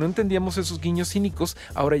y que no entendíamos esos guiños cínicos,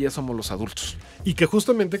 ahora ya somos los adultos. Y que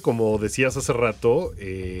justamente, como decías hace rato,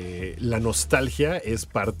 la nostalgia es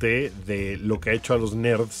parte de lo que ha hecho a los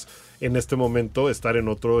nerds en este momento estar en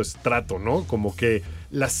otro estrato, ¿no? Como que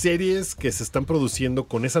las series que se están produciendo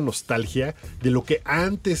con esa nostalgia de lo que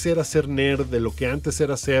antes era ser nerd, de lo que antes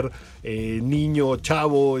era ser niño,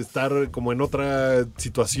 chavo, estar como en otra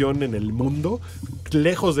situación en el mundo,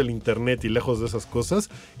 lejos del internet y lejos de esas cosas,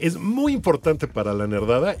 es muy importante para la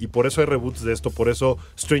nerdada, y por eso hay reboots de esto, por eso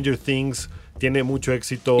Stranger Things tiene mucho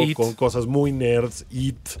éxito con cosas muy nerds.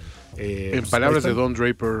 En palabras de Don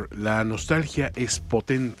Draper, la nostalgia es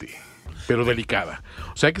potente, pero delicada.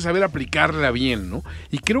 O sea, hay que saber aplicarla bien, ¿no?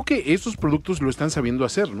 Y creo que estos productos lo están sabiendo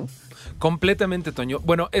hacer, ¿no? Completamente, Toño.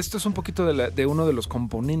 Bueno, esto es un poquito de uno de los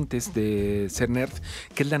componentes de ser nerd,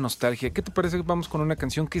 que es la nostalgia. ¿Qué te parece que vamos con una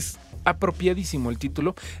canción que es apropiadísimo? El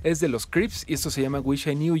título es de los Crips y esto se llama Wish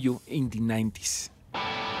I Knew You in the 90s.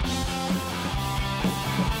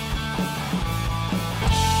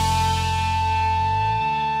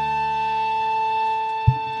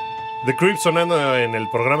 The Creeps sonando en el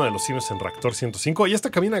programa de los simios en Reactor 105. Y esta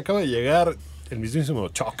cabina acaba de llegar el mismísimo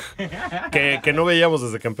Chuck, que no veíamos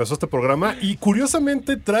desde que empezó este programa. Y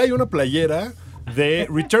curiosamente trae una playera de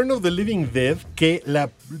Return of the Living Dead, que la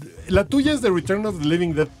tuya es de Return of the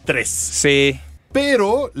Living Dead 3. Sí.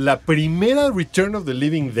 Pero la primera Return of the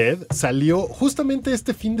Living Dead salió justamente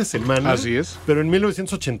este fin de semana. Así es. Pero en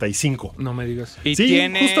 1985. No me digas. Y sí,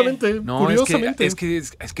 tiene... justamente, no, curiosamente. Es que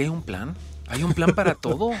hay un plan. Hay un plan para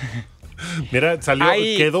todo. Mira,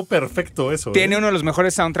 quedó perfecto eso. Tiene uno de los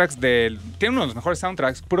mejores soundtracks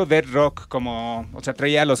puro dead rock, o sea,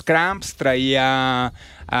 traía a los Cramps, traía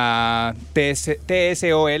a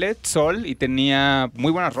TSOL, Sol, y tenía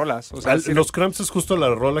muy buenas rolas. O sea, los Cramps es justo la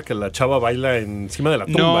rola que la chava baila encima de la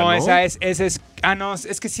tumba, ¿no? No, esa es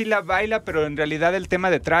es que sí la baila, pero en realidad el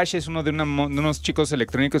tema de Trash es uno de unos chicos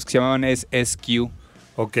electrónicos que se llamaban SQ.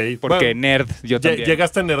 Ok. Porque nerd, yo también.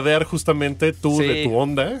 Llegaste a nerdear justamente tú de tu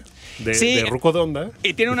onda, de ruco de onda.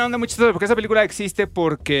 Y tiene una onda muy chistosa porque esa película existe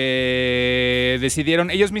porque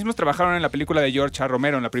decidieron, ellos mismos trabajaron en la película de George A.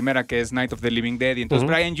 Romero, en la primera, que es Night of the Living Dead, y entonces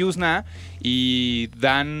Brian Yuzna y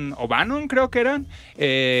Dan O'Bannon, creo que eran,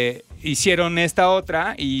 hicieron esta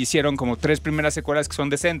otra y hicieron como 3 primeras secuelas que son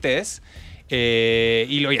decentes.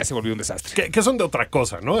 Y luego ya se volvió un desastre. Que son de otra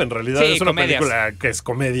cosa, ¿no? En realidad es una película que es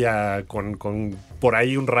comedia con por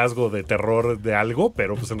ahí un rasgo de terror de algo,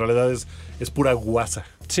 pero pues en realidad es pura guasa,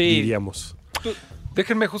 diríamos.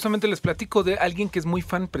 Déjenme, justamente les platico de alguien que es muy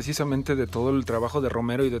fan precisamente de todo el trabajo de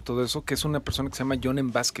Romero y de todo eso, que es una persona que se llama John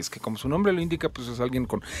M. Vázquez, que como su nombre lo indica, pues es alguien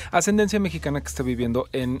con ascendencia mexicana que está viviendo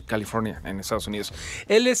en California, en Estados Unidos.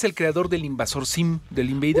 Él es el creador del Invasor Sim,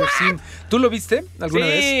 del Invader Sim. ¿Tú lo viste alguna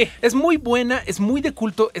vez? Es muy buena, es muy de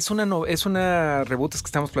culto, es una reboot, es que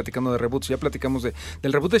estamos platicando de reboots, ya platicamos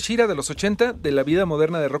del reboot de She-Ra de los 80, de la vida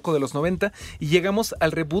moderna de Rocco de los 90, y llegamos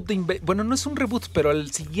al reboot bueno, no es un reboot, pero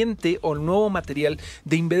al siguiente o nuevo material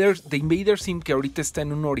de Invader Sim, que ahorita está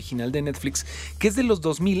en un original de Netflix, que es de los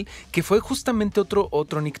 2000, que fue justamente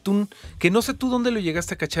otro Nicktoon, que no sé tú dónde lo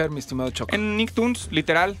llegaste a cachar, mi estimado Choco. En Nicktoons,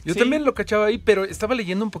 literal. Yo también lo cachaba ahí, pero estaba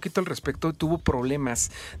leyendo un poquito al respecto, tuvo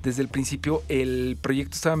problemas desde el principio, el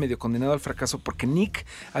proyecto estaba medio condenado al fracaso porque Nick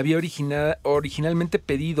había originalmente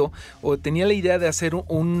pedido o tenía la idea de hacer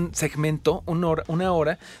un segmento, una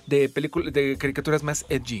hora de caricaturas más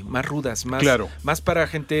edgy, más rudas, más para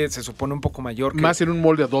gente, se supone, un poco mayor. Más en un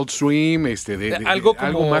molde Adult Swim, algo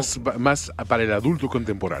más para el adulto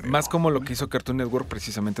contemporáneo. Más como lo que hizo Cartoon Network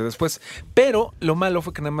precisamente después. Pero lo malo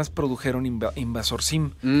fue que nada más produjeron Invasor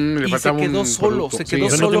Sim. Y se quedó solo.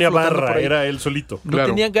 No tenía barra, era él solito. No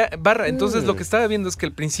tenía barra. Entonces lo que estaba viendo es que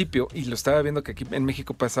al principio, y lo estaba viendo que aquí en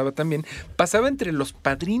México pasaba también, pasaba entre los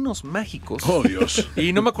Padrinos Mágicos. ¡Oh, Dios!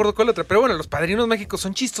 Y no me acuerdo cuál otra. Pero bueno, los Padrinos Mágicos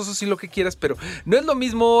son chistosos y lo que quieras, pero no es lo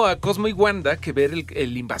mismo a Cosmo y Wanda que ver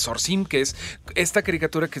el Invasor Sim, que es esta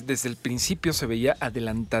caricatura que desde el principio se veía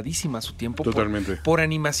adelantadísima a su tiempo. Totalmente. Por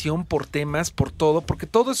animación, por temas, por todo, porque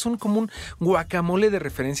todo es como un guacamole de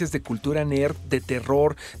referencias de cultura nerd, de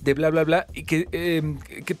terror, de bla, bla, bla, y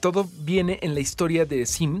que todo viene en la historia de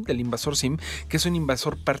Sim, del Invasor Sim, que es un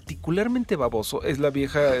invasor particularmente baboso, es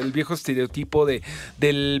el viejo estereotipo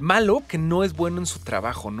del malo que no es bueno en su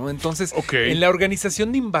trabajo, ¿no? Entonces, en la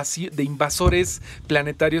organización de invasores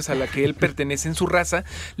planetarios a la que él pertenece en su raza,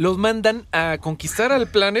 los mandan a conquistar al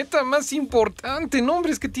planeta más importante, ¿no?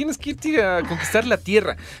 Hombre, es que tienes que irte a conquistar la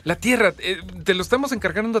Tierra. La Tierra, te lo estamos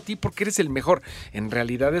encargando a ti porque eres el mejor. En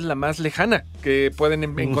realidad es la más lejana que pueden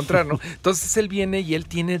encontrar, ¿no? Entonces él viene y él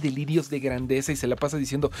tiene delirios de grandeza y se la pasa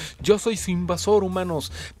diciendo, yo soy su invasor,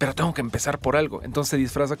 humanos, pero tengo que empezar por algo. Entonces se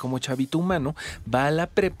disfraza como chavito humano, va a la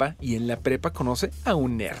prepa y en la prepa conoce a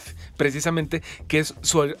un nerd, precisamente, que es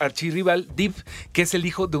su archirrival Deep, que es el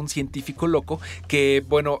hijo de un científico loco, que,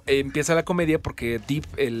 bueno, empieza la comedia porque Deep,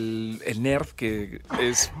 el nerd, que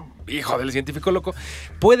es hijo del científico loco,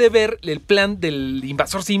 puede ver el plan del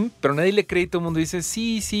Invasor Sim, pero nadie le cree y todo el mundo dice,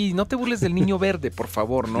 sí, no te burles del niño verde, por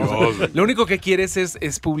favor, ¿no? O sea, lo único que quieres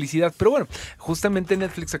es publicidad. Pero bueno, justamente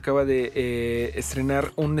Netflix acaba de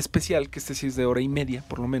estrenar un especial, que sí es de hora y media,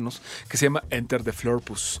 por lo menos, que se llama Enter the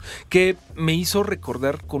Florpus, que me hizo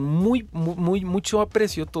recordar con mucho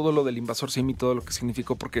aprecio todo lo del Invasor Sim y todo lo que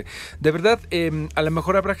significó, porque de verdad, a lo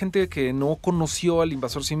mejor habrá gente que no conoció al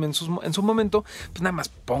Invasor Sim en su momento, pues nada más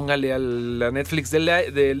póngale a la Netflix de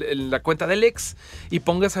la cuenta del ex y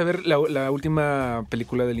pongas a ver la última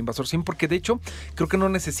película del Invasor Sim, porque de hecho creo que no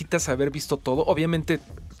necesitas haber visto todo. Obviamente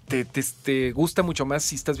te gusta mucho más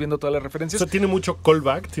si estás viendo todas las referencias. O sea, tiene mucho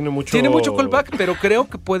callback, tiene mucho callback, pero creo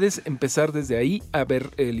que puedes empezar desde ahí a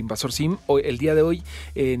ver el Invasor Sim el día de hoy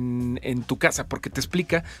en tu casa, porque te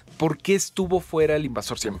explica por qué estuvo fuera el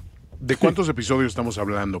Invasor Sim. ¿De cuántos episodios estamos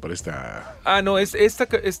hablando para esta...? No, esta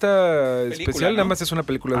especial, ¿no? Nada más es una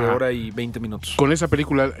película de hora y 20 minutos. Con esa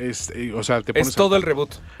película, o sea, te pones... Es todo el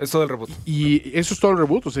reboot. ¿Y eso es todo el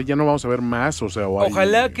reboot? O sea, ya no vamos a ver más, o sea...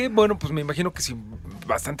 Ojalá que, bueno, pues me imagino que si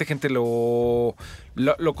bastante gente lo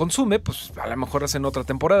consume, pues a lo mejor hacen otra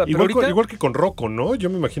temporada. Igual que con Rocco, ¿no? Yo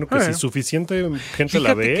me imagino que si suficiente gente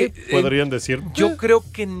la ve, podrían decir... Yo creo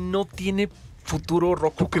que no tiene futuro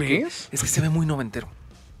Rocco. ¿Tú crees? Es que se ve muy noventero.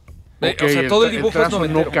 Okay, o sea, todo el dibujo es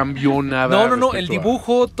noventero. No cambió nada. No, el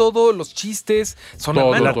dibujo, todos los chistes son a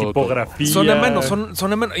mano. La tipografía. Son a mano, son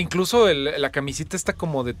a mano. Incluso la camisita está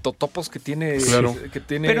como de totopos que tiene. Claro.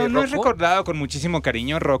 Pero no es recordado con muchísimo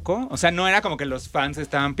cariño Rocco. O sea, no era como que los fans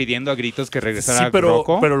estaban pidiendo a gritos que regresara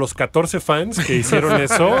Rocco. Pero los 14 fans que hicieron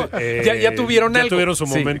eso ya tuvieron algo. Ya tuvieron su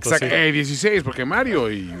momento. Sí. 16, porque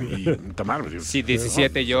Mario y Tamar. Sí,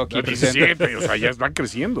 17 yo aquí. 17, o sea, ya van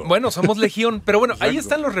creciendo. Bueno, somos legión. Pero bueno, ahí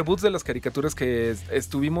están los reboots de las caricaturas que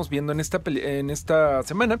estuvimos viendo en esta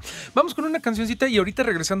semana. Vamos con una cancioncita y ahorita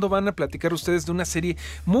regresando van a platicar ustedes de una serie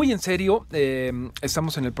muy en serio.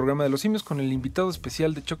 Estamos en el programa de Los Simios con el invitado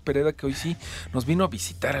especial de Chuck Pereda, que hoy sí nos vino a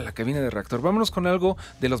visitar a la cabina de Reactor. Vámonos con algo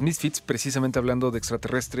de los Misfits, precisamente hablando de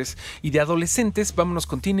extraterrestres y de adolescentes. Vámonos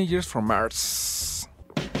con Teenagers from Mars.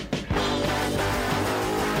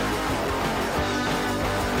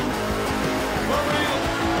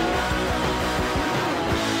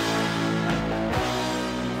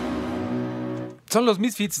 Son los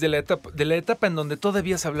Misfits de la etapa en donde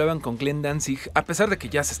todavía se hablaban con Glenn Danzig, a pesar de que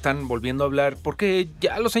ya se están volviendo a hablar, porque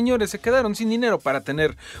ya los señores se quedaron sin dinero para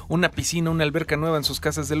tener una piscina, una alberca nueva en sus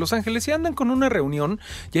casas de Los Ángeles y andan con una reunión.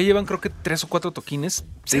 Ya llevan creo que 3 o 4 toquines.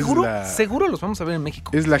 Seguro los vamos a ver en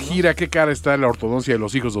México. Es la gira, qué cara está la ortodoncia de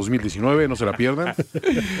los hijos 2019, no se la pierdan.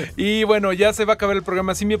 Y bueno, ya se va a acabar el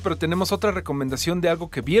programa Simio, pero tenemos otra recomendación de algo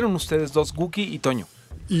que vieron ustedes dos, Guki y Toño.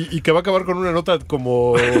 Y que va a acabar con una nota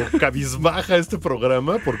como cabizbaja este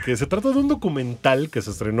programa, porque se trata de un documental que se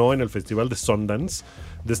estrenó en el Festival de Sundance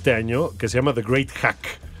de este año, que se llama The Great Hack.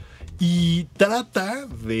 Y trata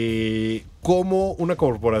de cómo una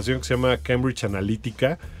corporación que se llama Cambridge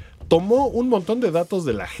Analytica tomó un montón de datos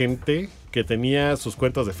de la gente que tenía sus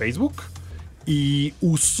cuentas de Facebook y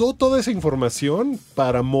usó toda esa información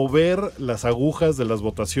para mover las agujas de las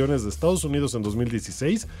votaciones de Estados Unidos en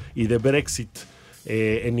 2016 y de Brexit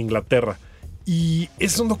en Inglaterra. Y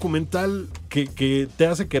es un documental que te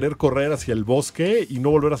hace querer correr hacia el bosque y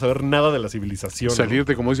no volver a saber nada de la civilización.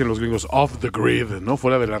 Salirte, ¿no? Como dicen los gringos, off the grid, ¿no?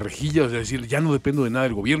 Fuera de la rejilla, o sea, decir, ya no dependo de nada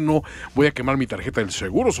del gobierno, voy a quemar mi tarjeta del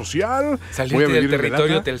Seguro Social. Salirte del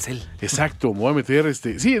territorio Telcel. Exacto, me voy a meter,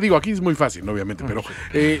 sí, digo, aquí es muy fácil, obviamente, pero...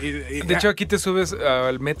 de hecho, aquí te subes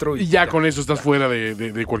al metro y ya con eso estás fuera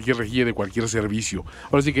de cualquier rejilla, de cualquier servicio.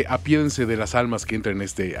 Ahora sí que apiédense de las almas que entran a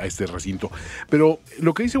este recinto. Pero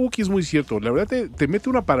lo que dice Wookie es muy cierto, la verdad te mete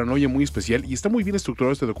una paranoia muy especial y está muy bien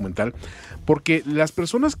estructurado este documental porque las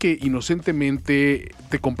personas que inocentemente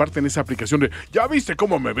te comparten esa aplicación de ¿ya viste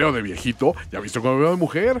cómo me veo de viejito? ¿Ya viste cómo me veo de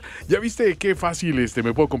mujer? ¿Ya viste qué fácil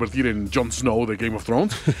me puedo convertir en Jon Snow de Game of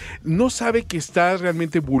Thrones? No sabe que está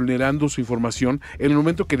realmente vulnerando su información en el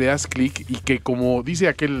momento que le das clic y que, como dice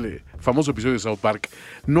aquel famoso episodio de South Park,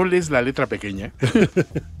 no lees la letra pequeña.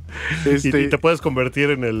 Y te puedes convertir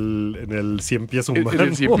en el cien pies humano. En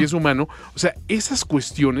el cien pies humano. O sea, esas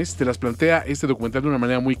cuestiones te las plantea este documental de una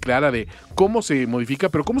manera muy clara de cómo se modifica,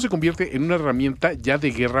 pero cómo se convierte en una herramienta ya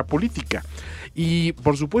de guerra política. Y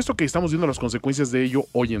por supuesto que estamos viendo las consecuencias de ello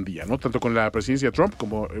hoy en día, ¿no? Tanto con la presidencia de Trump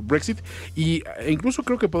como Brexit. E incluso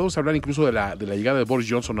creo que podemos hablar incluso de la llegada de Boris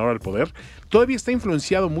Johnson ahora al poder. Todavía está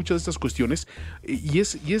influenciado muchas de estas cuestiones y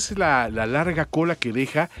es la larga cola que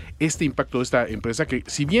deja este impacto de esta empresa que,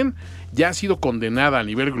 si bien ya ha sido condenada a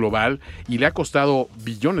nivel global y le ha costado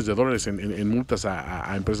billones de dólares en multas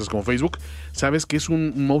a empresas como Facebook, sabes que es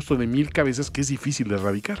un monstruo de 1000 cabezas que es difícil de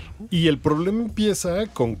erradicar. Y el problema empieza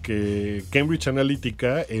con que Cambridge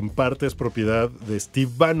Analytica en parte es propiedad de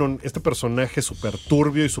Steve Bannon, este personaje súper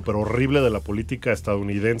turbio y súper horrible de la política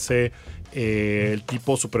estadounidense, el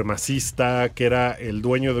tipo supremacista que era el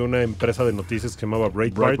dueño de una empresa de noticias que se llamaba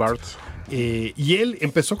Breitbart. Y él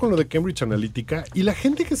empezó con lo de Cambridge Analytica y la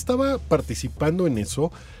gente que estaba participando en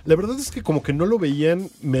eso, la verdad es que como que no lo veían,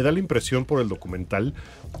 me da la impresión por el documental,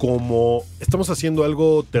 como estamos haciendo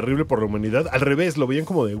algo terrible por la humanidad. Al revés, lo veían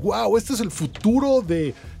como de, wow, este es el futuro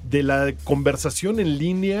de la conversación en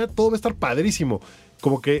línea, todo va a estar padrísimo.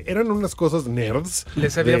 Como que eran unas cosas nerds.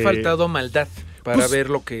 Les había faltado maldad para ver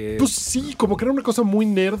lo que... Pues sí, como que era una cosa muy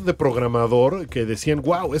nerd de programador que decían,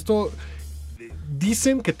 wow, esto...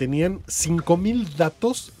 Dicen que tenían 5,000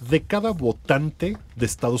 datos de cada votante de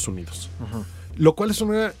Estados Unidos. Uh-huh. Lo cual es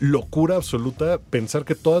una locura absoluta pensar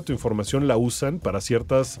que toda tu información la usan para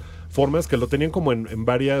ciertas formas, que lo tenían como en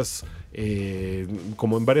varias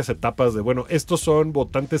etapas de, bueno, estos son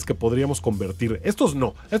votantes que podríamos convertir. Estos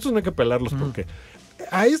no hay que pelarlos porque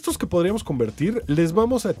a estos que podríamos convertir les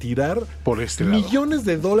vamos a tirar por millones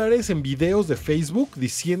de dólares en videos de Facebook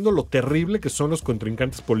diciendo lo terrible que son los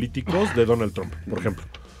contrincantes políticos de Donald Trump, por ejemplo.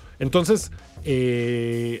 Entonces,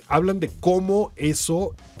 hablan de cómo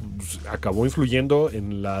eso acabó influyendo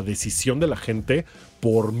en la decisión de la gente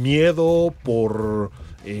por miedo, por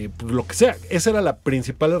lo que sea. Esa era la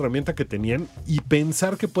principal herramienta que tenían y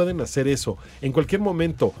pensar que pueden hacer eso en cualquier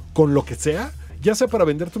momento con lo que sea, ya sea para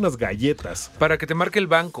venderte unas galletas. Para que te marque el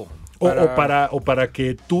banco. O para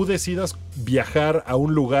que tú decidas viajar a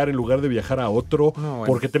un lugar en lugar de viajar a otro,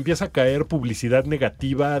 porque te empieza a caer publicidad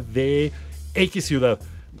negativa de X ciudad.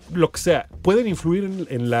 Lo que sea, pueden influir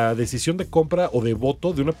en la decisión de compra o de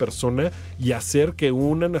voto de una persona y hacer que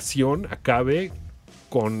una nación acabe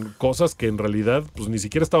con cosas que en realidad pues ni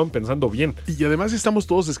siquiera estaban pensando bien. Y además estamos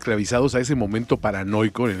todos esclavizados a ese momento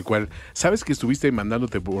paranoico en el cual sabes que estuviste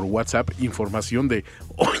mandándote por WhatsApp información de,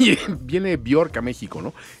 oye, viene Bjork a México,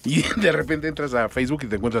 ¿no? Y de repente entras a Facebook y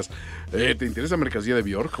te encuentras, ¿te interesa mercancía de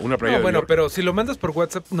Bjork? Una playa de Bjork. Pero si lo mandas por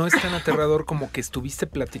WhatsApp no es tan aterrador como que estuviste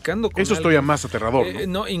platicando con eso. Es todavía más aterrador,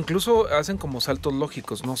 ¿no? Incluso hacen como saltos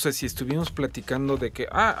lógicos. No sé, si estuvimos platicando de que,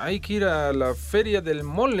 hay que ir a la feria del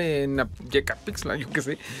mole en Yecapixtla, yo qué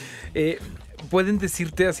sé. Pueden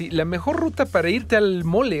decirte así, la mejor ruta para irte al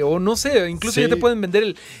mole, o no sé, incluso ya te pueden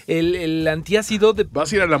vender el antiácido de...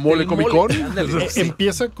 ¿Vas a ir a la mole Comic Con?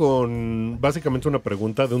 Empieza con básicamente una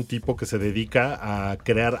pregunta de un tipo que se dedica a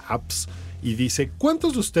crear apps y dice,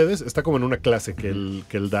 ¿cuántos de ustedes, está como en una clase que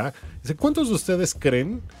él da, dice, ¿cuántos de ustedes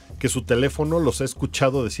creen que su teléfono los ha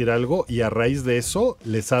escuchado decir algo y a raíz de eso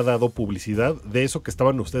les ha dado publicidad de eso que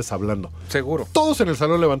estaban ustedes hablando? Seguro. Todos en el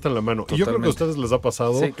salón levantan la mano. Totalmente. Y yo creo que a ustedes les ha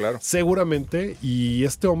pasado, sí, claro, seguramente, y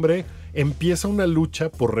este hombre empieza una lucha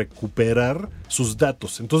por recuperar sus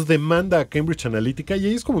datos. Entonces demanda a Cambridge Analytica y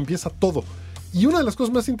ahí es como empieza todo. Y una de las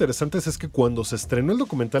cosas más interesantes es que cuando se estrenó el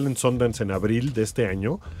documental en Sundance en abril de este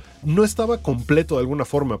año, no estaba completo de alguna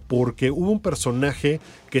forma, porque hubo un personaje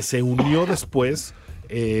que se unió después,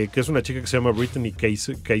 que es una chica que se llama Brittany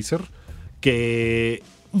Kaiser, que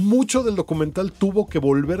mucho del documental tuvo que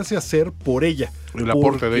volverse a hacer por ella. El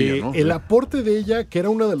aporte de ella, ¿no? El aporte de ella, que era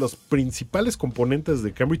una de los principales componentes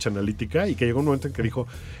de Cambridge Analytica, y que llegó un momento en que dijo,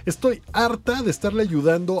 estoy harta de estarle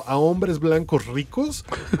ayudando a hombres blancos ricos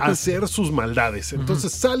a hacer sus maldades.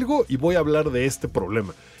 Entonces salgo y voy a hablar de este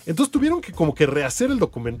problema. Entonces tuvieron que como que rehacer el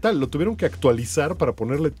documental, lo tuvieron que actualizar para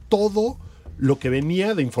ponerle todo lo que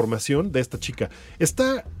venía de información de esta chica.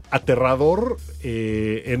 Está aterrador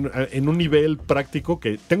en un nivel práctico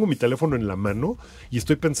que tengo mi teléfono en la mano y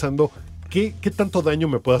estoy pensando, ¿qué tanto daño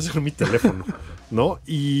me puede hacer mi teléfono? ¿No?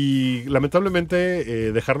 Y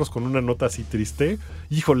lamentablemente dejarnos con una nota así triste,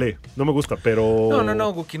 híjole, no me gusta, pero...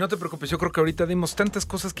 No, Guki, no te preocupes. Yo creo que ahorita dimos tantas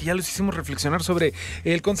cosas que ya les hicimos reflexionar sobre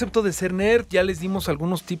el concepto de ser nerd, ya les dimos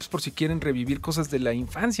algunos tips por si quieren revivir cosas de la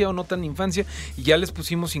infancia o no tan infancia, y ya les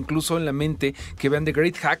pusimos incluso en la mente que vean The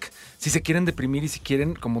Great Hack, si se quieren deprimir y si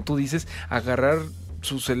quieren, como tú dices, agarrar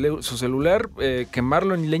su celular,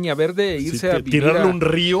 quemarlo en leña verde e irse a vivir tirarlo a un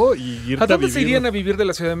río y irte ¿A dónde vivir? se irían a vivir de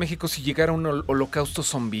la Ciudad de México si llegara un holocausto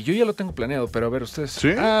zombie? Yo ya lo tengo planeado, pero a ver, ustedes. ¿Sí?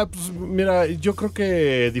 Pues mira, yo creo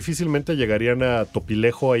que difícilmente llegarían a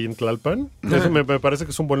Topilejo ahí en Tlalpan. Eso me parece que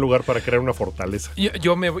es un buen lugar para crear una fortaleza.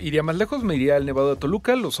 Yo me iría más lejos, me iría al Nevado de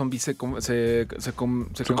Toluca, los zombies se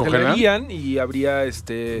congelarían y habría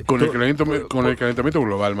 ¿Con el calentamiento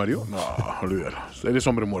global, Mario? No, olvídalo. Eres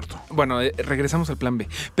hombre muerto. Bueno, regresamos al plan B.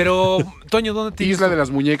 Pero, Toño, ¿dónde te Isla de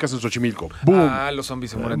las Muñecas en Xochimilco. ¡Boom! Los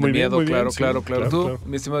zombies se mueren de miedo, claro. ¿Tú,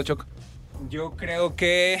 mi estimado Choc? Yo creo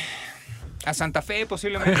que a Santa Fe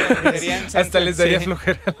posiblemente hasta les daría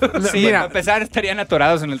flojera. Sí, mira, a pesar estarían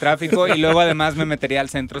atorados en el tráfico y luego además me metería al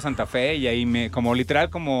centro de Santa Fe y ahí como literal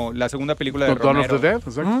como la segunda película de Romero. Dawn of the Dead,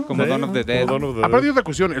 exacto. Como Dawn of the Dead. Aparte de otra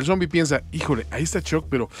cuestión, el zombie piensa, híjole, ahí está Chuck,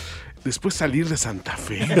 pero después salir de Santa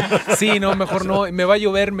Fe. Sí, no, mejor no, me va a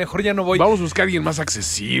llover, mejor ya no voy. Vamos a buscar a alguien más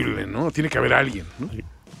accesible, ¿no? Tiene que haber alguien, ¿no?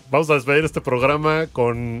 Vamos a despedir este programa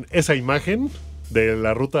con esa imagen de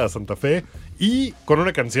la ruta a Santa Fe y con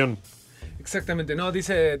una canción. Exactamente, no,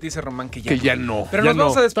 dice Román que ya no. Pero ya nos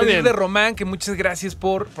vamos a despedir de Román, que muchas gracias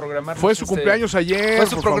por programar. Fue su cumpleaños ayer. Fue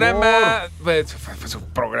su programa. Fue su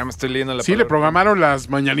programa, estoy leyendo la Sí, le programaron las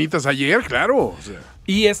mañanitas ayer, claro. O sea.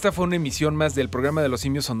 Y esta fue una emisión más del Programa de los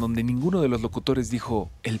Simios, en donde ninguno de los locutores dijo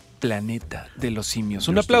el planeta de los simios.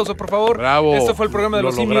 Un aplauso, por favor. Bravo. Esto fue el Programa de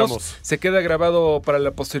los logramos. Simios. Se queda grabado para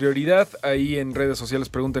la posterioridad. Ahí en redes sociales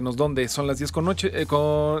pregúntenos dónde. Son las 10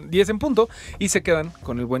 con 10 en punto. Y se quedan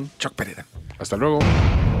con el buen Choc Pereda. Hasta luego.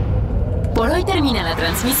 Por hoy termina la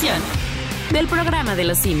transmisión del Programa de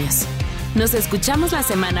los Simios. Nos escuchamos la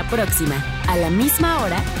semana próxima, a la misma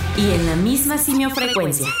hora y en la misma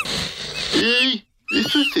simiofrecuencia. ¡Ey!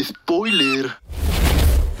 ¡Eso es spoiler!